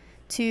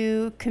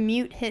to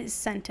commute his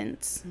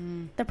sentence.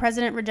 The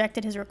president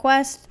rejected his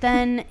request.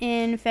 Then,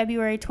 in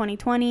February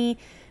 2020,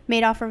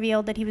 Madoff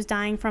revealed that he was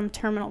dying from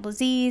terminal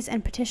disease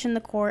and petitioned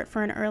the court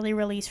for an early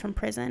release from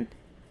prison.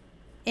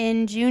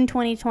 In June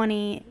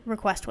 2020,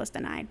 request was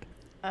denied.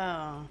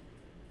 Oh.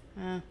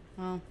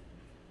 Well,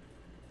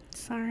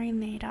 Sorry,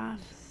 Madoff.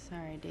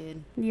 sorry,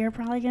 dude. You're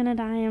probably going to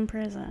die in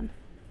prison.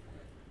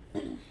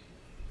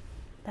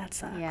 That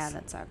sucks. Yeah,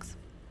 that sucks.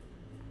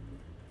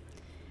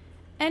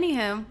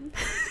 Anywho.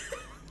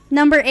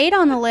 Number 8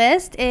 on the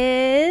list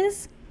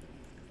is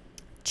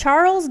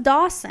Charles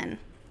Dawson.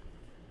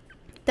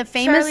 The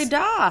famous Charlie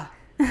Daw.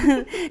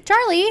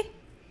 Charlie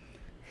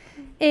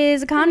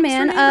is a con Next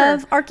door man neighbor.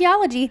 of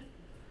archaeology.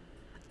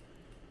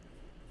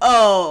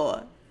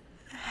 Oh,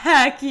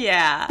 heck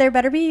yeah. There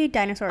better be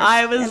dinosaurs.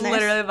 I was in this.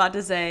 literally about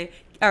to say,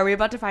 are we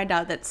about to find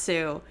out that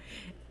Sue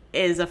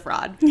is a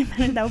fraud?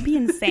 That would be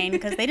insane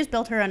because they just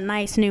built her a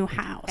nice new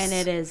house. And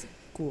it is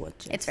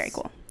gorgeous. It's very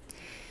cool.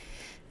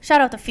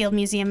 Shout out the Field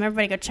Museum.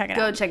 Everybody go check it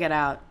Go out. check it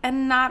out.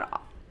 And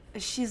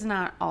she's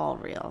not all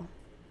real.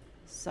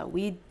 So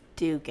we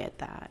do get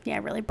that. Yeah,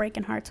 really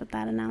breaking hearts with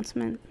that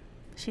announcement.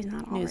 She's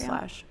not all real.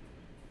 Newsflash.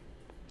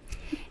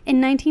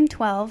 In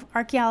 1912,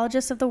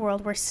 archaeologists of the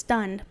world were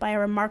stunned by a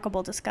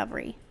remarkable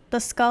discovery. The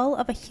skull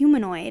of a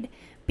humanoid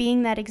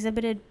being that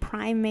exhibited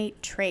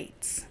primate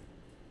traits.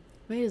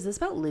 Wait, is this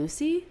about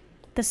Lucy?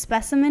 The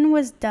specimen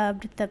was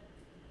dubbed the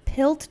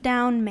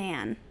Piltdown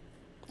Man,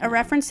 a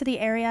reference to the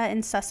area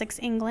in Sussex,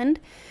 England,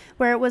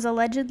 where it was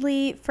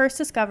allegedly first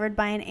discovered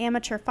by an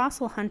amateur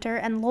fossil hunter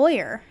and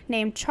lawyer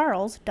named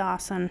Charles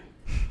Dawson.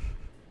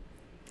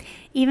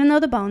 Even though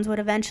the bones would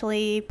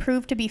eventually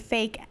prove to be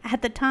fake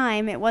at the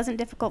time, it wasn't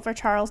difficult for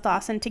Charles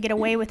Dawson to get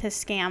away with his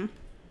scam.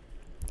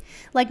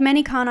 Like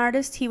many con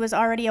artists, he was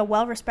already a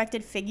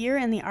well-respected figure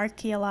in the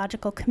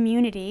archaeological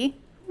community.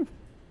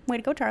 Way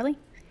to go, Charlie.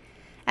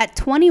 At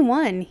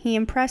 21, he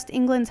impressed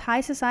England's high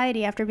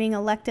society after being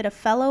elected a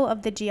Fellow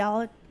of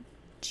the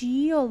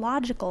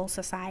Geological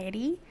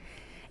Society.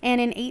 And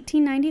in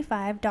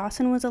 1895,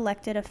 Dawson was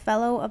elected a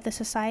Fellow of the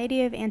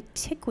Society of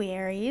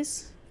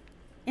Antiquaries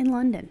in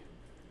London.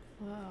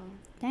 Whoa.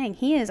 Dang,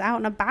 he is out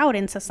and about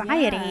in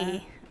society. Yeah.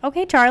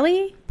 Okay,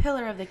 Charlie.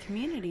 Pillar of the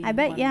community. I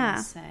bet, one yeah.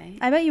 would say.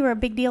 I bet you were a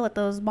big deal at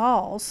those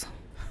balls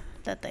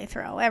that they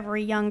throw.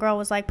 Every young girl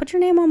was like, "Put your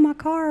name on my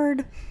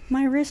card,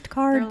 my wrist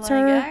card, They're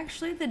sir." like,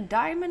 actually, the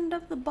diamond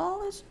of the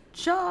ball is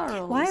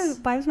Charles.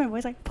 Why was my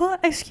voice like,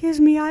 "Excuse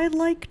me, I'd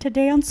like to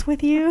dance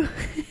with you"?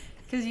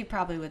 Because you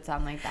probably would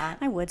sound like that.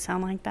 I would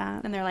sound like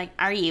that. And they're like,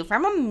 are you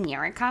from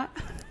America?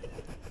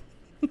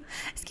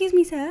 "Excuse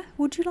me, sir,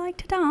 would you like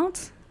to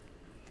dance?"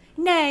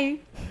 No.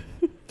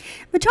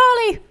 "But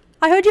Charlie,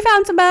 I heard you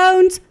found some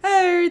bones."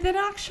 Oh, then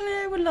actually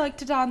I would like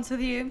to dance with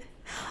you.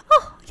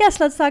 "Oh, yes,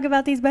 let's talk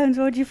about these bones.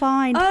 What'd you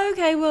find?"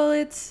 Okay, well,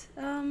 it's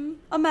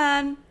a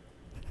man.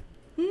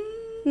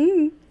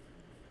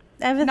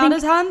 Ever Not think,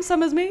 as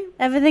handsome as me.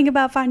 ever think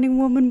about finding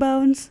woman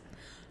bones?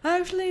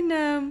 Actually,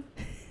 no.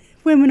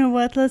 Women are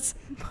worthless.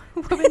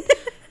 Woman,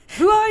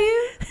 who are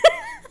you?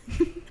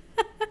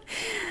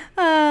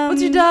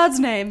 What's your dad's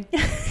name?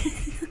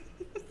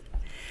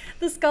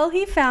 The skull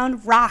he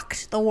found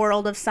rocked the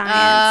world of science.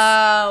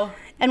 Oh,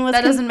 and was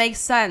that con- doesn't make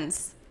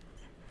sense.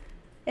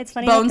 It's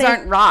funny. Bones that they,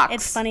 aren't rocks.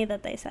 It's funny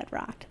that they said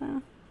rocked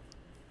though,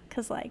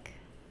 because like.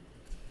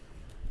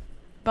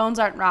 Bones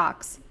aren't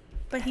rocks.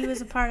 But he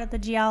was a part of the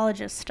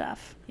geologist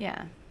stuff.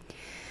 Yeah.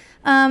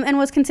 And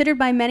was considered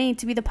by many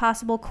to be the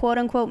possible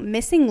quote-unquote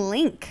missing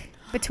link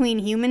between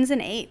humans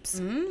and apes.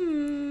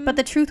 But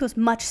the truth was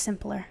much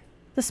simpler.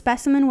 The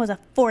specimen was a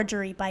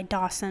forgery by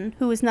Dawson,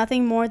 who was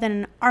nothing more than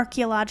an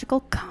archaeological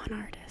con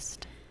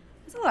artist.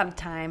 It's a lot of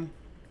time.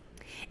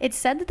 It's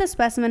said that the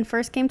specimen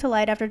first came to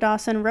light after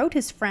Dawson wrote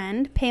his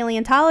friend,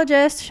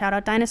 paleontologist, shout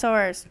out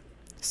dinosaurs,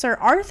 Sir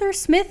Arthur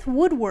Smith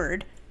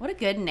Woodward, What a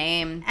good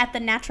name. at the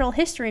Natural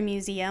History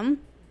Museum,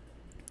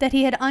 that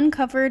he had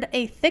uncovered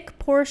a thick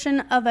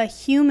portion of a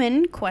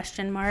human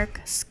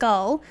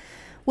skull,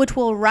 which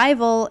will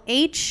rival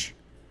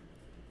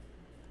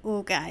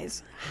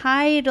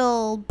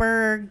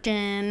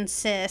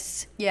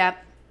Heidelbergensis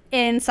Yep.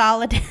 in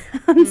solidity.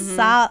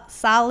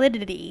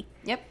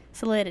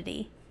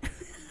 Solidity.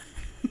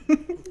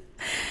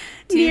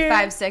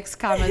 256,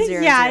 000.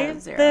 Yeah,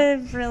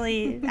 I've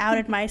really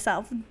outed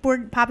myself.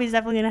 Poppy's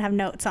definitely going to have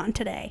notes on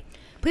today.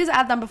 Please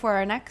add them before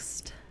our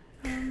next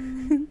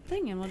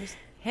thing, and we'll just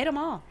hit them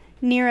all.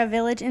 Near a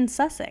village in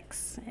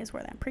Sussex is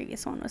where that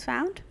previous one was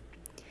found.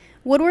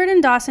 Woodward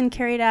and Dawson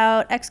carried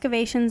out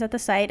excavations at the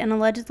site and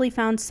allegedly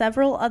found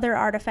several other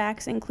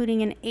artifacts,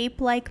 including an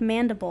ape-like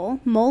mandible,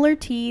 molar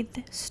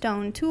teeth,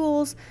 stone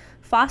tools,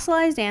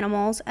 fossilized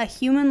animals, a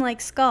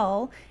human-like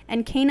skull,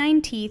 and canine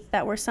teeth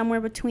that were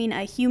somewhere between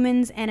a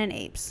human's and an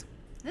ape's.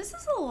 This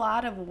is a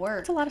lot of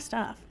work. It's a lot of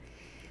stuff.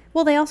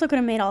 Well, they also could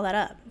have made all that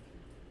up.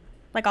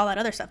 Like all that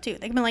other stuff, too. They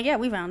could have been like, yeah,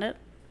 we found it.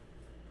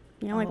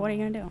 You know, like, what are you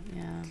going to do?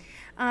 Yeah.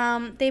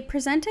 They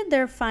presented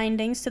their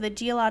findings to the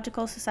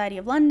Geological Society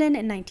of London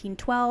in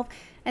 1912,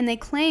 and they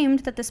claimed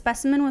that the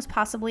specimen was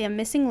possibly a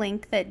missing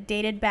link that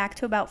dated back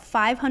to about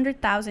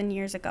 500,000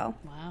 years ago.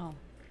 Wow.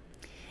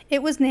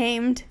 It was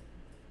named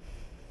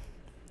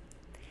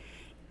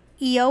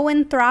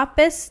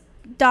Eoanthropus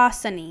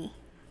dawsoni,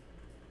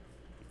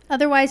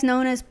 otherwise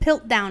known as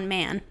Piltdown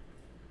Man.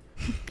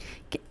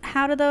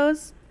 How do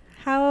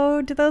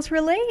those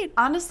relate?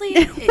 Honestly,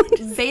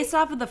 based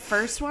off of the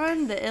first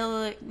one, the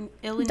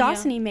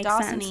Dawsony makes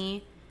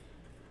sense.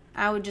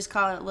 I would just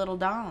call it Little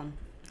Dawn.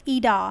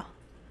 Edaw.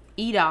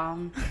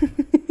 Edom.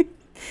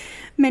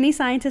 Many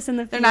scientists in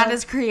the field. They're not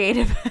as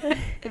creative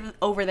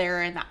over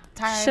there in that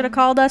time. Should have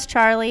called us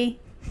Charlie.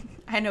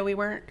 I know we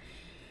weren't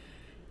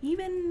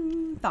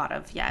even thought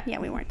of yet. Yeah,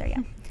 we weren't there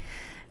yet.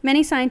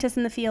 Many scientists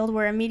in the field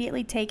were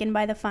immediately taken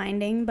by the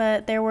finding,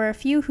 but there were a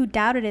few who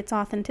doubted its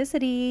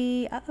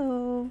authenticity.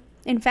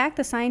 In fact,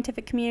 the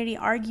scientific community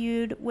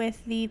argued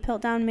with the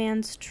Piltdown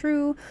Man's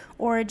true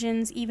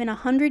origins even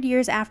 100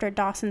 years after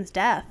Dawson's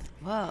death.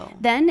 Whoa.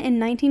 Then, in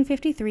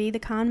 1953, the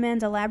con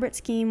man's elaborate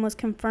scheme was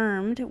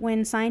confirmed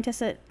when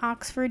scientists at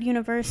Oxford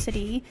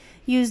University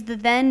used the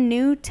then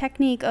new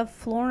technique of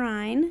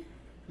fluorine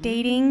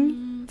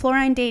dating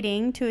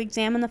to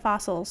examine the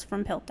fossils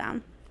from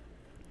Piltdown.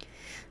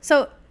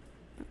 So,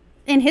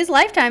 in his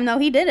lifetime, though,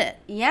 he did it.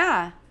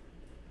 Yeah.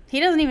 He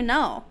doesn't even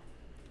know.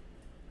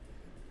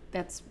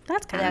 That's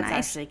kind of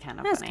nice. Actually kind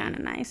of funny. That's kind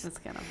of nice. That's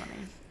kind of funny.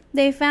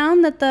 They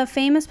found that the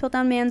famous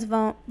Piltdown Man's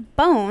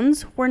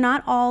bones were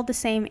not all the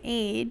same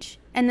age,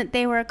 and that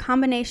they were a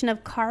combination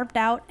of carved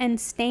out and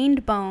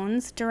stained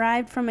bones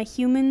derived from a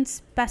human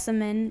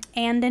specimen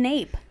and an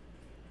ape.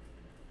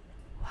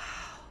 Wow.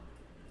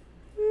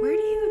 Where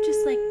do you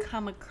just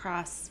come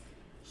across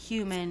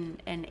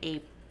human and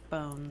ape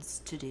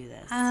bones to do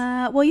this?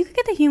 Well, you could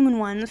get the human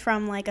ones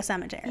from a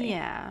cemetery.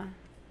 Yeah.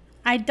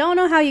 I don't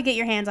know how you get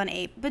your hands on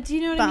ape. But do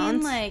you know what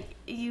bones. I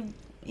mean?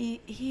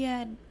 He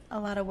had a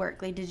lot of work.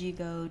 Did you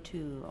go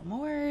to a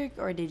morgue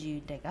or did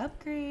you dig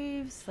up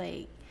graves?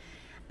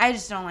 I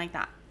just don't like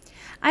that.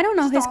 I don't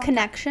know his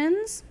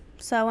connections,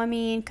 so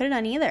could have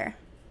done either.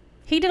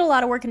 He did a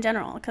lot of work in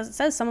general because it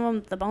says some of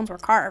them the bones were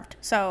carved.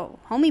 So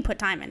homie put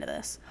time into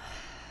this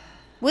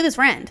with his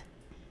friend.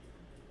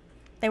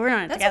 They were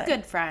on it together. That's a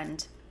good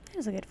friend. That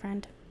is a good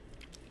friend.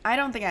 I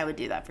don't think I would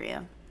do that for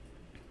you.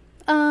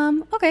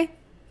 Okay.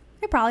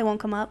 It probably won't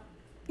come up.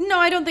 No,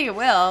 I don't think it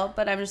will,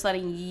 but I'm just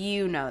letting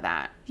you know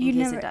that in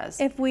case it does.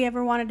 If we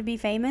ever wanted to be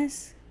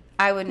famous,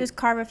 I wouldn't. Just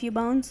carve a few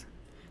bones?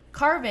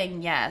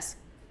 Carving, yes.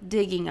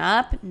 Digging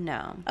up,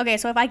 no. Okay,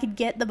 so if I could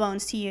get the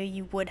bones to you,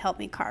 you would help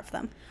me carve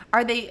them.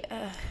 Are they...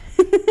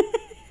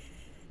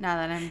 now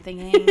that I'm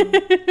thinking,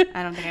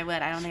 I don't think I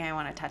would. I don't think I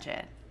want to touch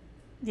it.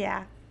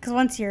 Yeah, because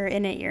once you're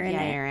in it, you're in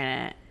it. Yeah, you're in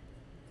it.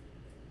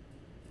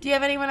 Do you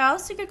have anyone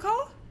else you could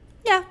call?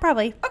 Yeah,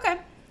 probably. Okay.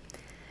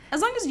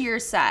 As long as you're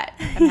set,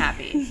 I'm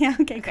happy. Yeah,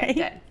 okay, great.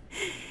 Good.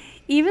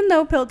 Even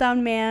though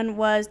Piltdown Man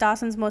was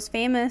Dawson's most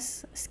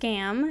famous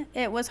scam,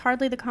 it was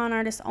hardly the con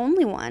artist's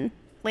only one.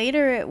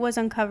 Later, it was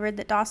uncovered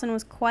that Dawson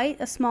was quite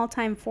a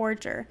small-time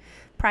forger,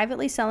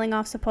 privately selling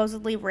off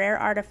supposedly rare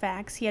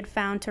artifacts he had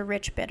found to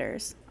rich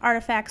bidders,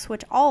 artifacts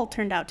which all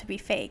turned out to be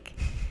fake.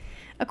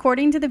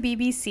 According to the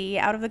BBC,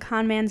 out of the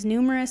con man's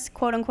numerous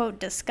quote-unquote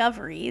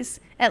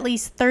discoveries, at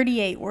least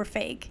 38 were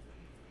fake.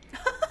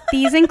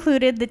 These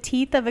included the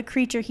teeth of a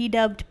creature he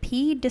dubbed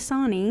P.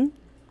 Dawsoni,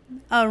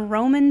 a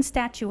Roman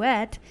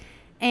statuette,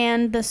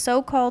 and the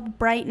so-called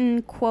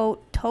Brighton,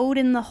 quote, toad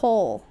in the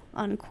hole,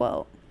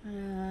 unquote.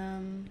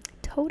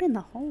 Toad in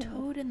the hole?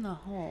 Toad in the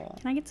hole.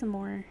 Can I get some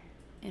more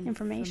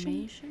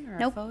information? Or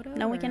Nope. a photo?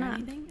 No, we or cannot.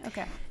 Anything?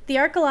 Okay. The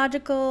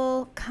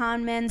archaeological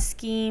con men's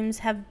schemes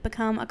have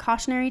become a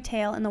cautionary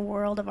tale in the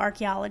world of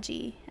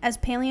archaeology, as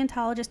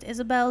paleontologist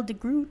Isabelle de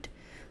Groot,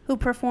 who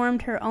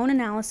performed her own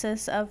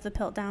analysis of the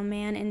Piltdown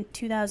Man in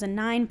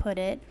 2009, put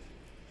it,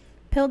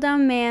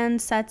 Piltdown Man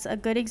sets a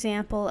good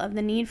example of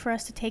the need for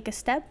us to take a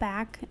step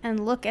back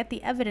and look at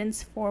the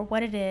evidence for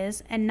what it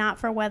is and not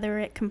for whether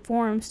it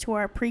conforms to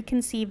our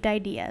preconceived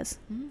ideas,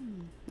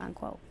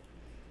 unquote.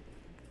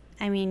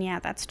 Yeah,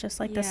 that's just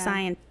the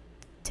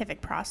scientific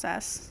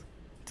process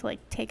to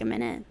take a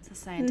minute. It's a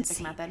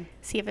scientific method.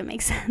 See if it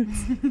makes sense.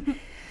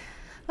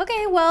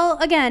 Okay, well,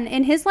 again,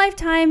 in his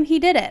lifetime, he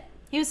did it.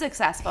 He was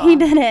successful. He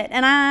did it,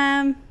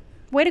 and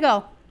way to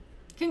go.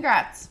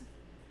 Congrats.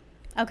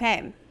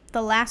 Okay,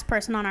 the last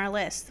person on our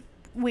list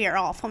we are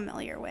all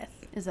familiar with.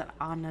 Is it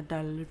Anna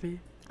Delvey?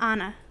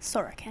 Anna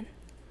Sorokin.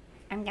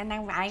 I'm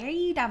gonna wire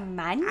you the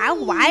money.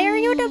 I'll wire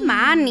you the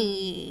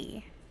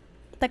money.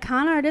 The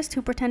con artist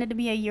who pretended to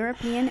be a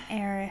European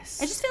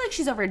heiress. I just feel like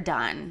she's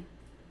overdone.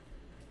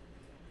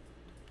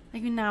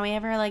 Like, now we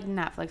have her, like,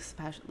 Netflix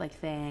special, like,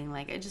 thing.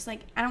 Like, it just,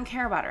 like, I don't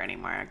care about her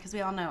anymore because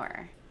we all know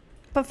her.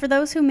 But for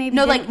those who maybe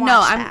didn't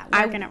watch that,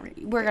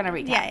 we're gonna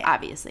recap, yeah.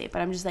 obviously.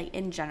 But I'm just, like,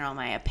 in general,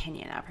 my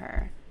opinion of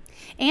her.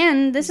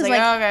 And this is like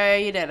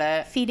okay, you did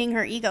it. Feeding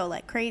her ego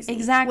like crazy.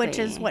 Exactly. Which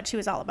is what she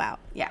was all about.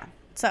 Yeah.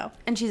 So.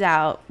 And she's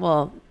out.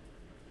 Well,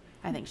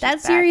 I think she's that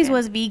back series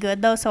was Be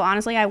Good, though, so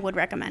honestly, I would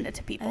recommend it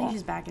to people. I think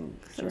she's back in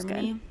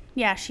Germany.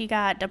 Yeah, she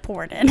got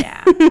deported.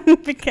 Yeah.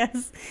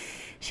 Because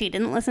she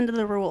didn't listen to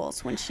the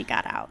rules when she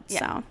got out. Yeah.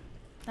 So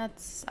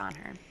That's on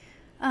her.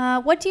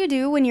 What do you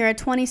do when you're a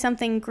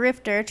 20-something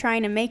grifter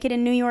trying to make it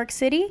in New York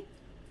City?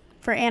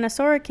 For Anna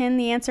Sorokin,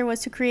 the answer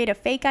was to create a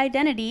fake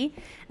identity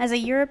as a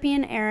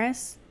European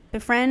heiress,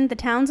 befriend the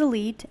town's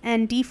elite,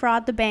 and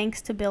defraud the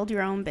banks to build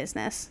your own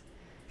business.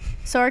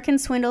 Sorokin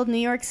swindled New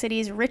York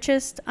City's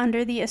richest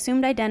under the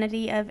assumed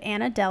identity of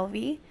Anna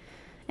Delvey,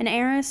 an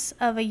heiress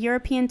of a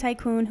European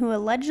tycoon who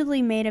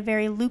allegedly made a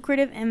very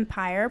lucrative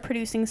empire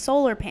producing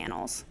solar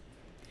panels.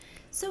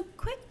 So,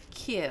 quick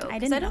cue. I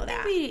didn't know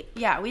that. We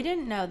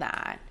didn't know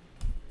that.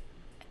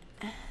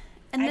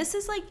 And this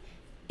is, like,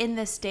 in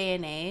this day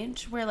and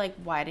age where, like,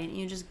 why didn't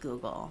you just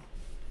Google?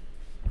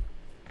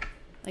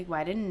 Like,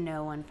 why didn't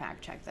no one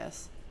fact check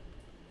this?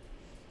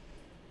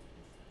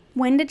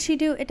 When did she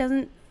do it?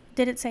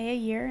 Did it say a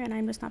year and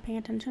I'm just not paying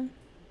attention?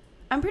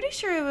 I'm pretty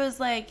sure it was,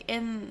 like,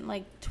 in,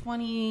 like,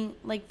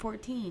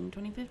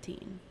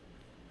 2015.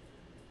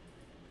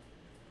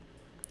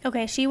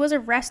 Okay, she was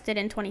arrested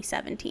in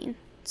 2017.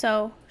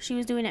 So she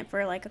was doing it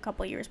for, like, a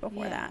couple years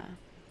before that.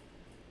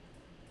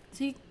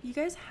 So you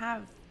guys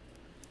have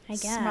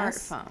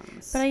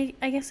smartphones. But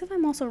I guess if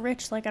I'm also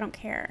rich, like, I don't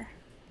care.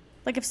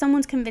 Like, if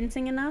someone's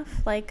convincing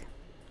enough, like,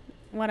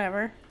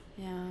 whatever.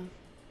 Yeah.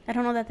 I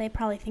don't know that they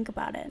probably think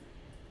about it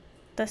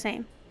the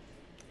same.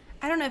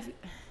 I don't know if...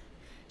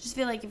 Just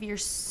feel like if you're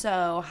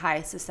so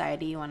high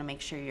society, you want to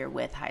make sure you're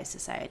with high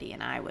society,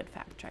 and I would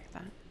fact check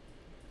that.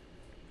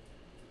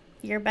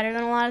 You're better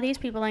than a lot of these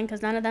people, then,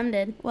 because none of them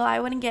did. Well, I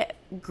wouldn't get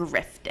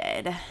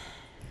grifted.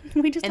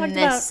 We just talked in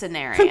this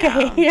scenario.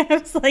 Okay, yeah,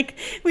 it's like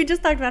we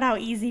just talked about how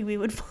easy we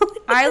would fall.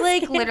 I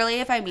like literally,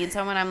 if I meet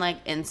someone, I'm like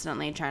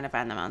instantly trying to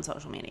find them on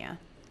social media.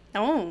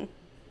 Oh,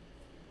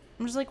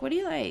 I'm just like, what do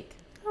you like?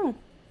 Oh,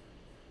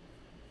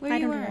 Where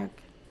do you work?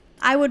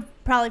 I would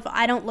probably.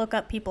 I don't look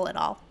up people at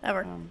all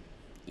ever.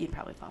 You'd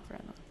probably fall for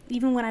it.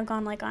 Even when I've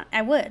gone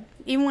I would.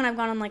 Even when I've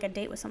gone on like a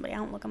date with somebody, I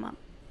don't look them up.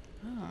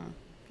 Oh,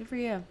 good for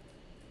you.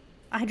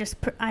 I just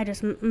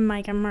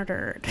make them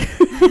murdered.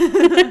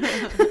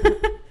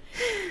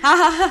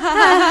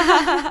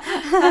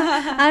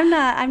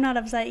 I'm not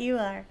upset. You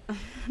are.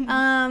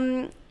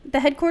 The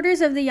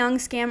headquarters of the young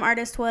scam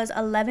artist was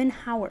 11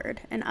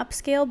 Howard, an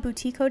upscale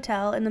boutique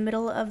hotel in the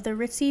middle of the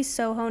ritzy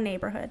Soho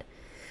neighborhood.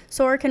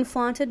 Sorokin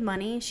flaunted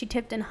money. She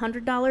tipped in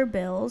 $100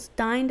 bills,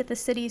 dined at the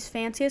city's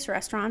fanciest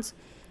restaurants,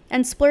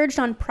 and splurged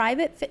on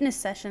private fitness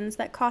sessions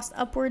that cost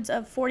upwards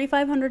of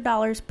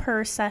 $4,500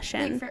 per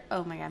session.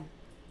 Oh my God.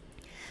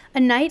 A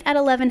night at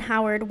 11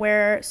 Howard,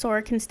 where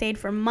Sorokin stayed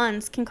for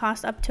months, can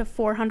cost up to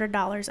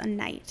 $400 a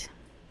night.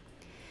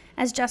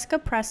 As Jessica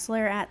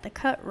Pressler at The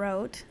Cut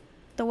wrote,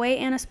 the way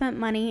Anna spent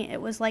money,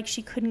 it was like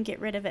she couldn't get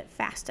rid of it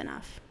fast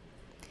enough.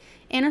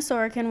 Anna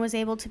Sorokin was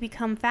able to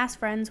become fast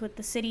friends with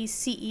the city's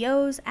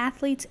CEOs,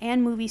 athletes,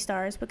 and movie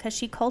stars because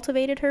she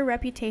cultivated her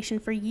reputation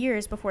for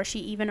years before she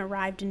even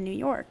arrived in New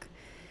York.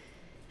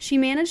 She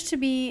managed to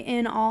be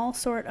in all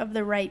sort of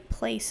the right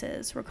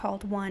places,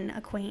 recalled one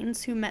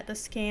acquaintance who met the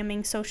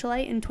scamming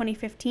socialite in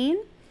 2015.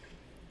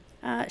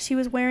 She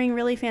was wearing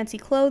really fancy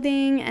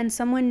clothing, and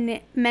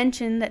someone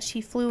mentioned that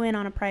she flew in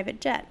on a private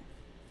jet.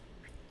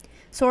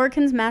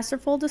 Sorokin's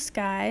masterful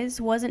disguise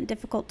wasn't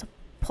difficult to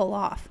pull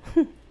off.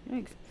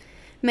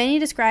 Many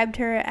described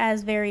her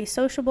as very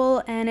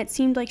sociable, and it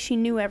seemed like she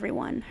knew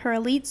everyone. Her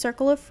elite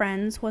circle of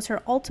friends was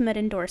her ultimate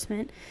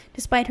endorsement,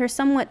 despite her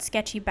somewhat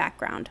sketchy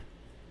background.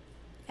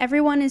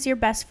 Everyone is your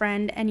best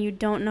friend, and you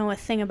don't know a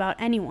thing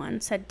about anyone,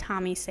 said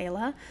Tommy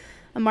Sela,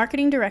 a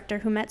marketing director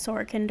who met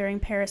Sorokin during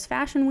Paris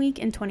Fashion Week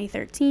in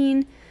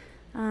 2013.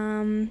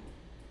 A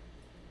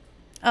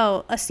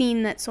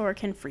scene that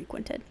Sorokin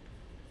frequented.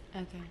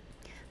 Okay.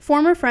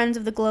 Former friends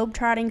of the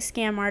globe-trotting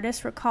scam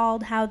artist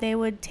recalled how they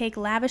would take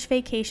lavish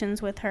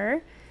vacations with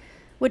her,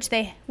 which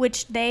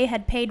they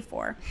had paid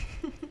for.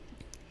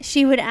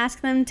 She would ask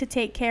them to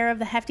take care of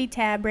the hefty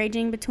tab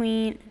ranging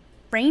between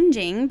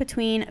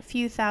a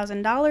few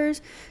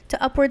 $1,000s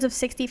to upwards of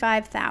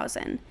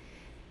 $65,000,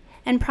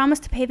 and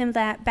promised to pay them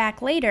that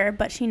back later,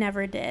 but she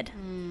never did.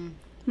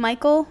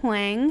 Michael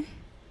Huang,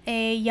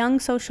 a young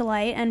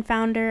socialite and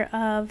founder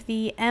of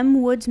the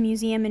M. Woods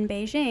Museum in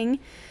Beijing,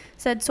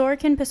 said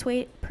Sorokin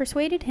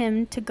persuaded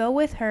him to go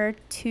with her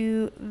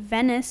to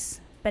Venice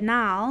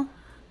Biennale,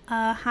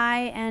 a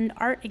high-end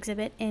art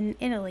exhibit in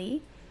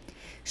Italy.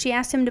 She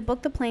asked him to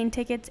book the plane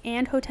tickets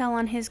and hotel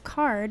on his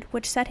card,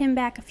 which set him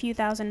back a few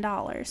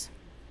 $1,000s.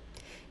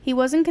 He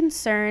wasn't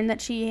concerned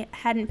that she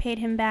hadn't paid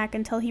him back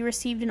until he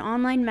received an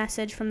online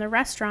message from the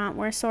restaurant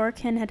where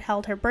Sorokin had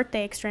held her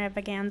birthday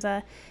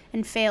extravaganza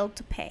and failed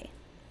to pay.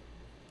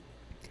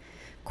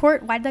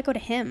 Why'd that go to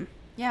him?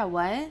 Yeah,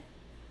 what?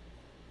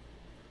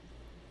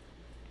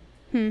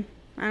 I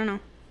don't know.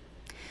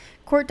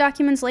 Court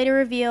documents later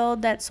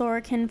revealed that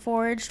Sorokin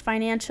forged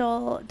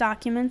financial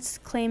documents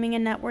claiming a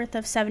net worth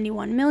of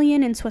 $71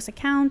 million in Swiss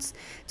accounts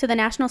to the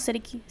National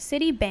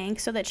City Bank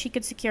so that she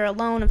could secure a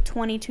loan of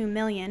 $22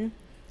 million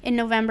in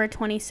November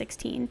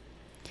 2016.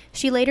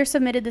 She later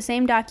submitted the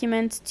same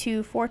documents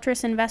to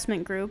Fortress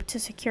Investment Group to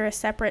secure a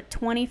separate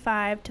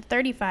 $25 to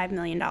 $35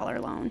 million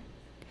loan.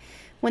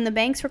 When the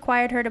banks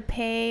required her to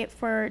pay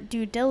for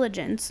due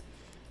diligence,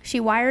 she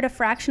wired a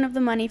fraction of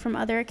the money from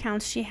other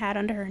accounts she had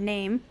under her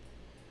name,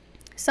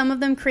 some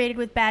of them created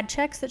with bad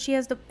checks that she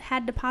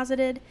had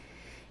deposited.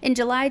 In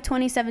July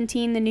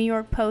 2017, the New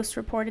York Post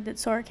reported that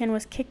Sorokin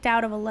was kicked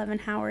out of 11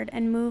 Howard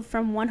and moved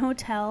from one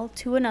hotel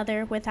to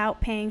another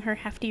without paying her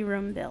hefty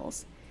room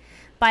bills.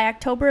 By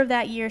October of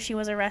that year, she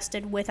was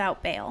arrested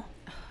without bail.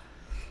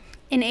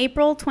 In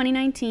April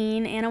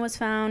 2019, Anna was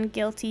found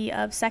guilty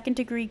of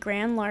second-degree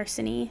grand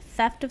larceny,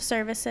 theft of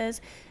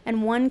services,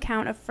 and 1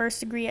 count of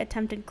first-degree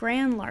attempted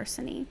grand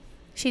larceny.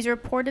 She's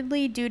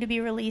reportedly due to be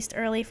released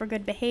early for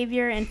good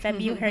behavior in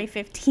February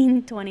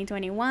 15,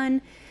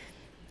 2021,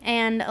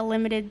 and a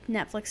limited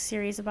Netflix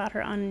series about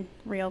her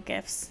unreal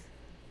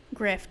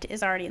grift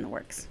is already in the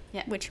works,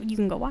 which you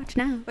can go watch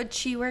now. But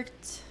she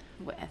worked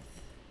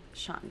with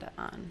Shonda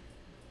on.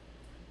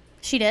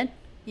 She did?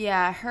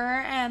 Yeah,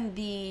 her and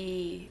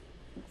the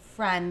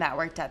friend that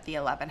worked at the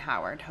 11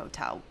 Howard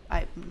Hotel,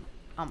 I'm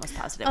almost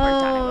positive worked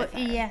on it with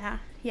her.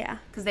 Yeah.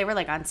 Because they were,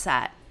 like, on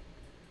set.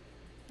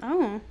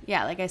 Oh.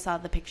 Yeah, like, I saw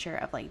the picture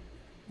of, like,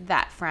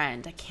 that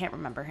friend. I can't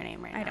remember her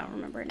name right now. I don't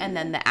remember her name. And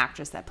then the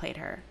actress that played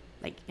her,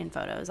 like, in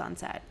photos on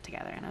set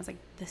together. And I was like,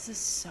 this is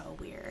so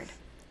weird.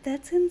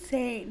 That's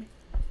insane.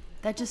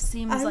 That just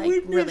seems,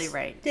 like, really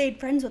right. Stayed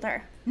friends with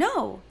her.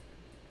 No.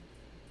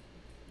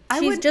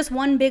 She's just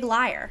one big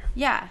liar.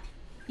 Yeah.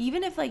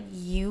 Even if, like,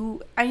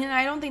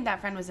 I don't think that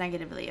friend was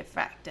negatively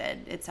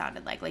affected. It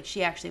sounded like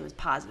she actually was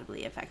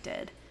positively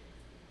affected.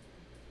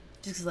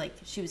 Just because, like,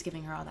 she was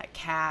giving her all that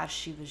cash.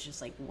 She was just,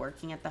 like,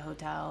 working at the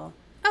hotel.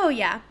 Oh,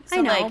 yeah. So,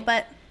 I know, like,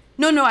 but...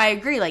 No, I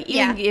agree. Like,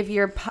 even if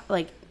you're,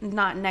 like,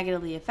 not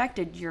negatively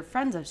affected, your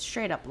friend's a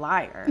straight-up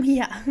liar.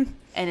 Yeah.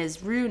 And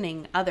is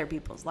ruining other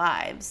people's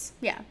lives.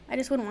 Yeah. I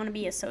just wouldn't want to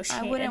be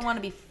associated. I wouldn't want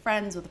to be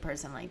friends with a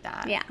person like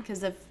that. Yeah.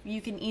 Because if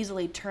you can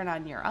easily turn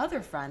on your other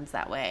friends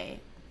that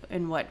way,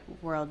 in what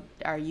world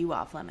are you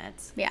off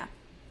limits? Yeah.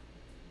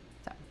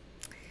 So,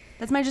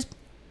 that's my just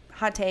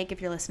hot take.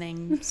 If you're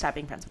listening, stop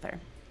being friends with her.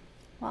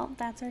 Well,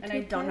 that's our And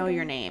I don't know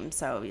your name,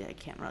 so I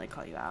can't really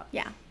call you out.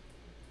 Yeah.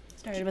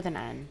 Started with an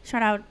N.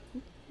 Shout out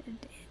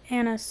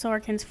Anna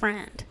Sorokin's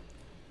friend.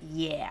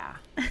 Yeah.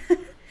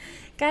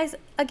 Guys,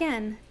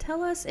 again,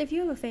 tell us if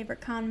you have a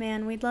favorite con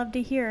man. We'd love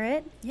to hear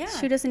it. Yeah.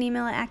 Shoot us an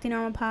email at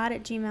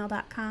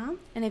actingnormalpod@gmail.com.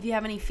 And if you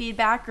have any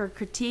feedback or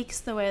critiques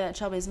the way that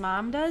Shelby's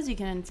mom does, you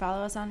can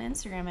follow us on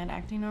Instagram at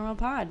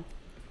actingnormalpod.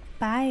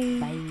 Bye.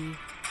 Bye.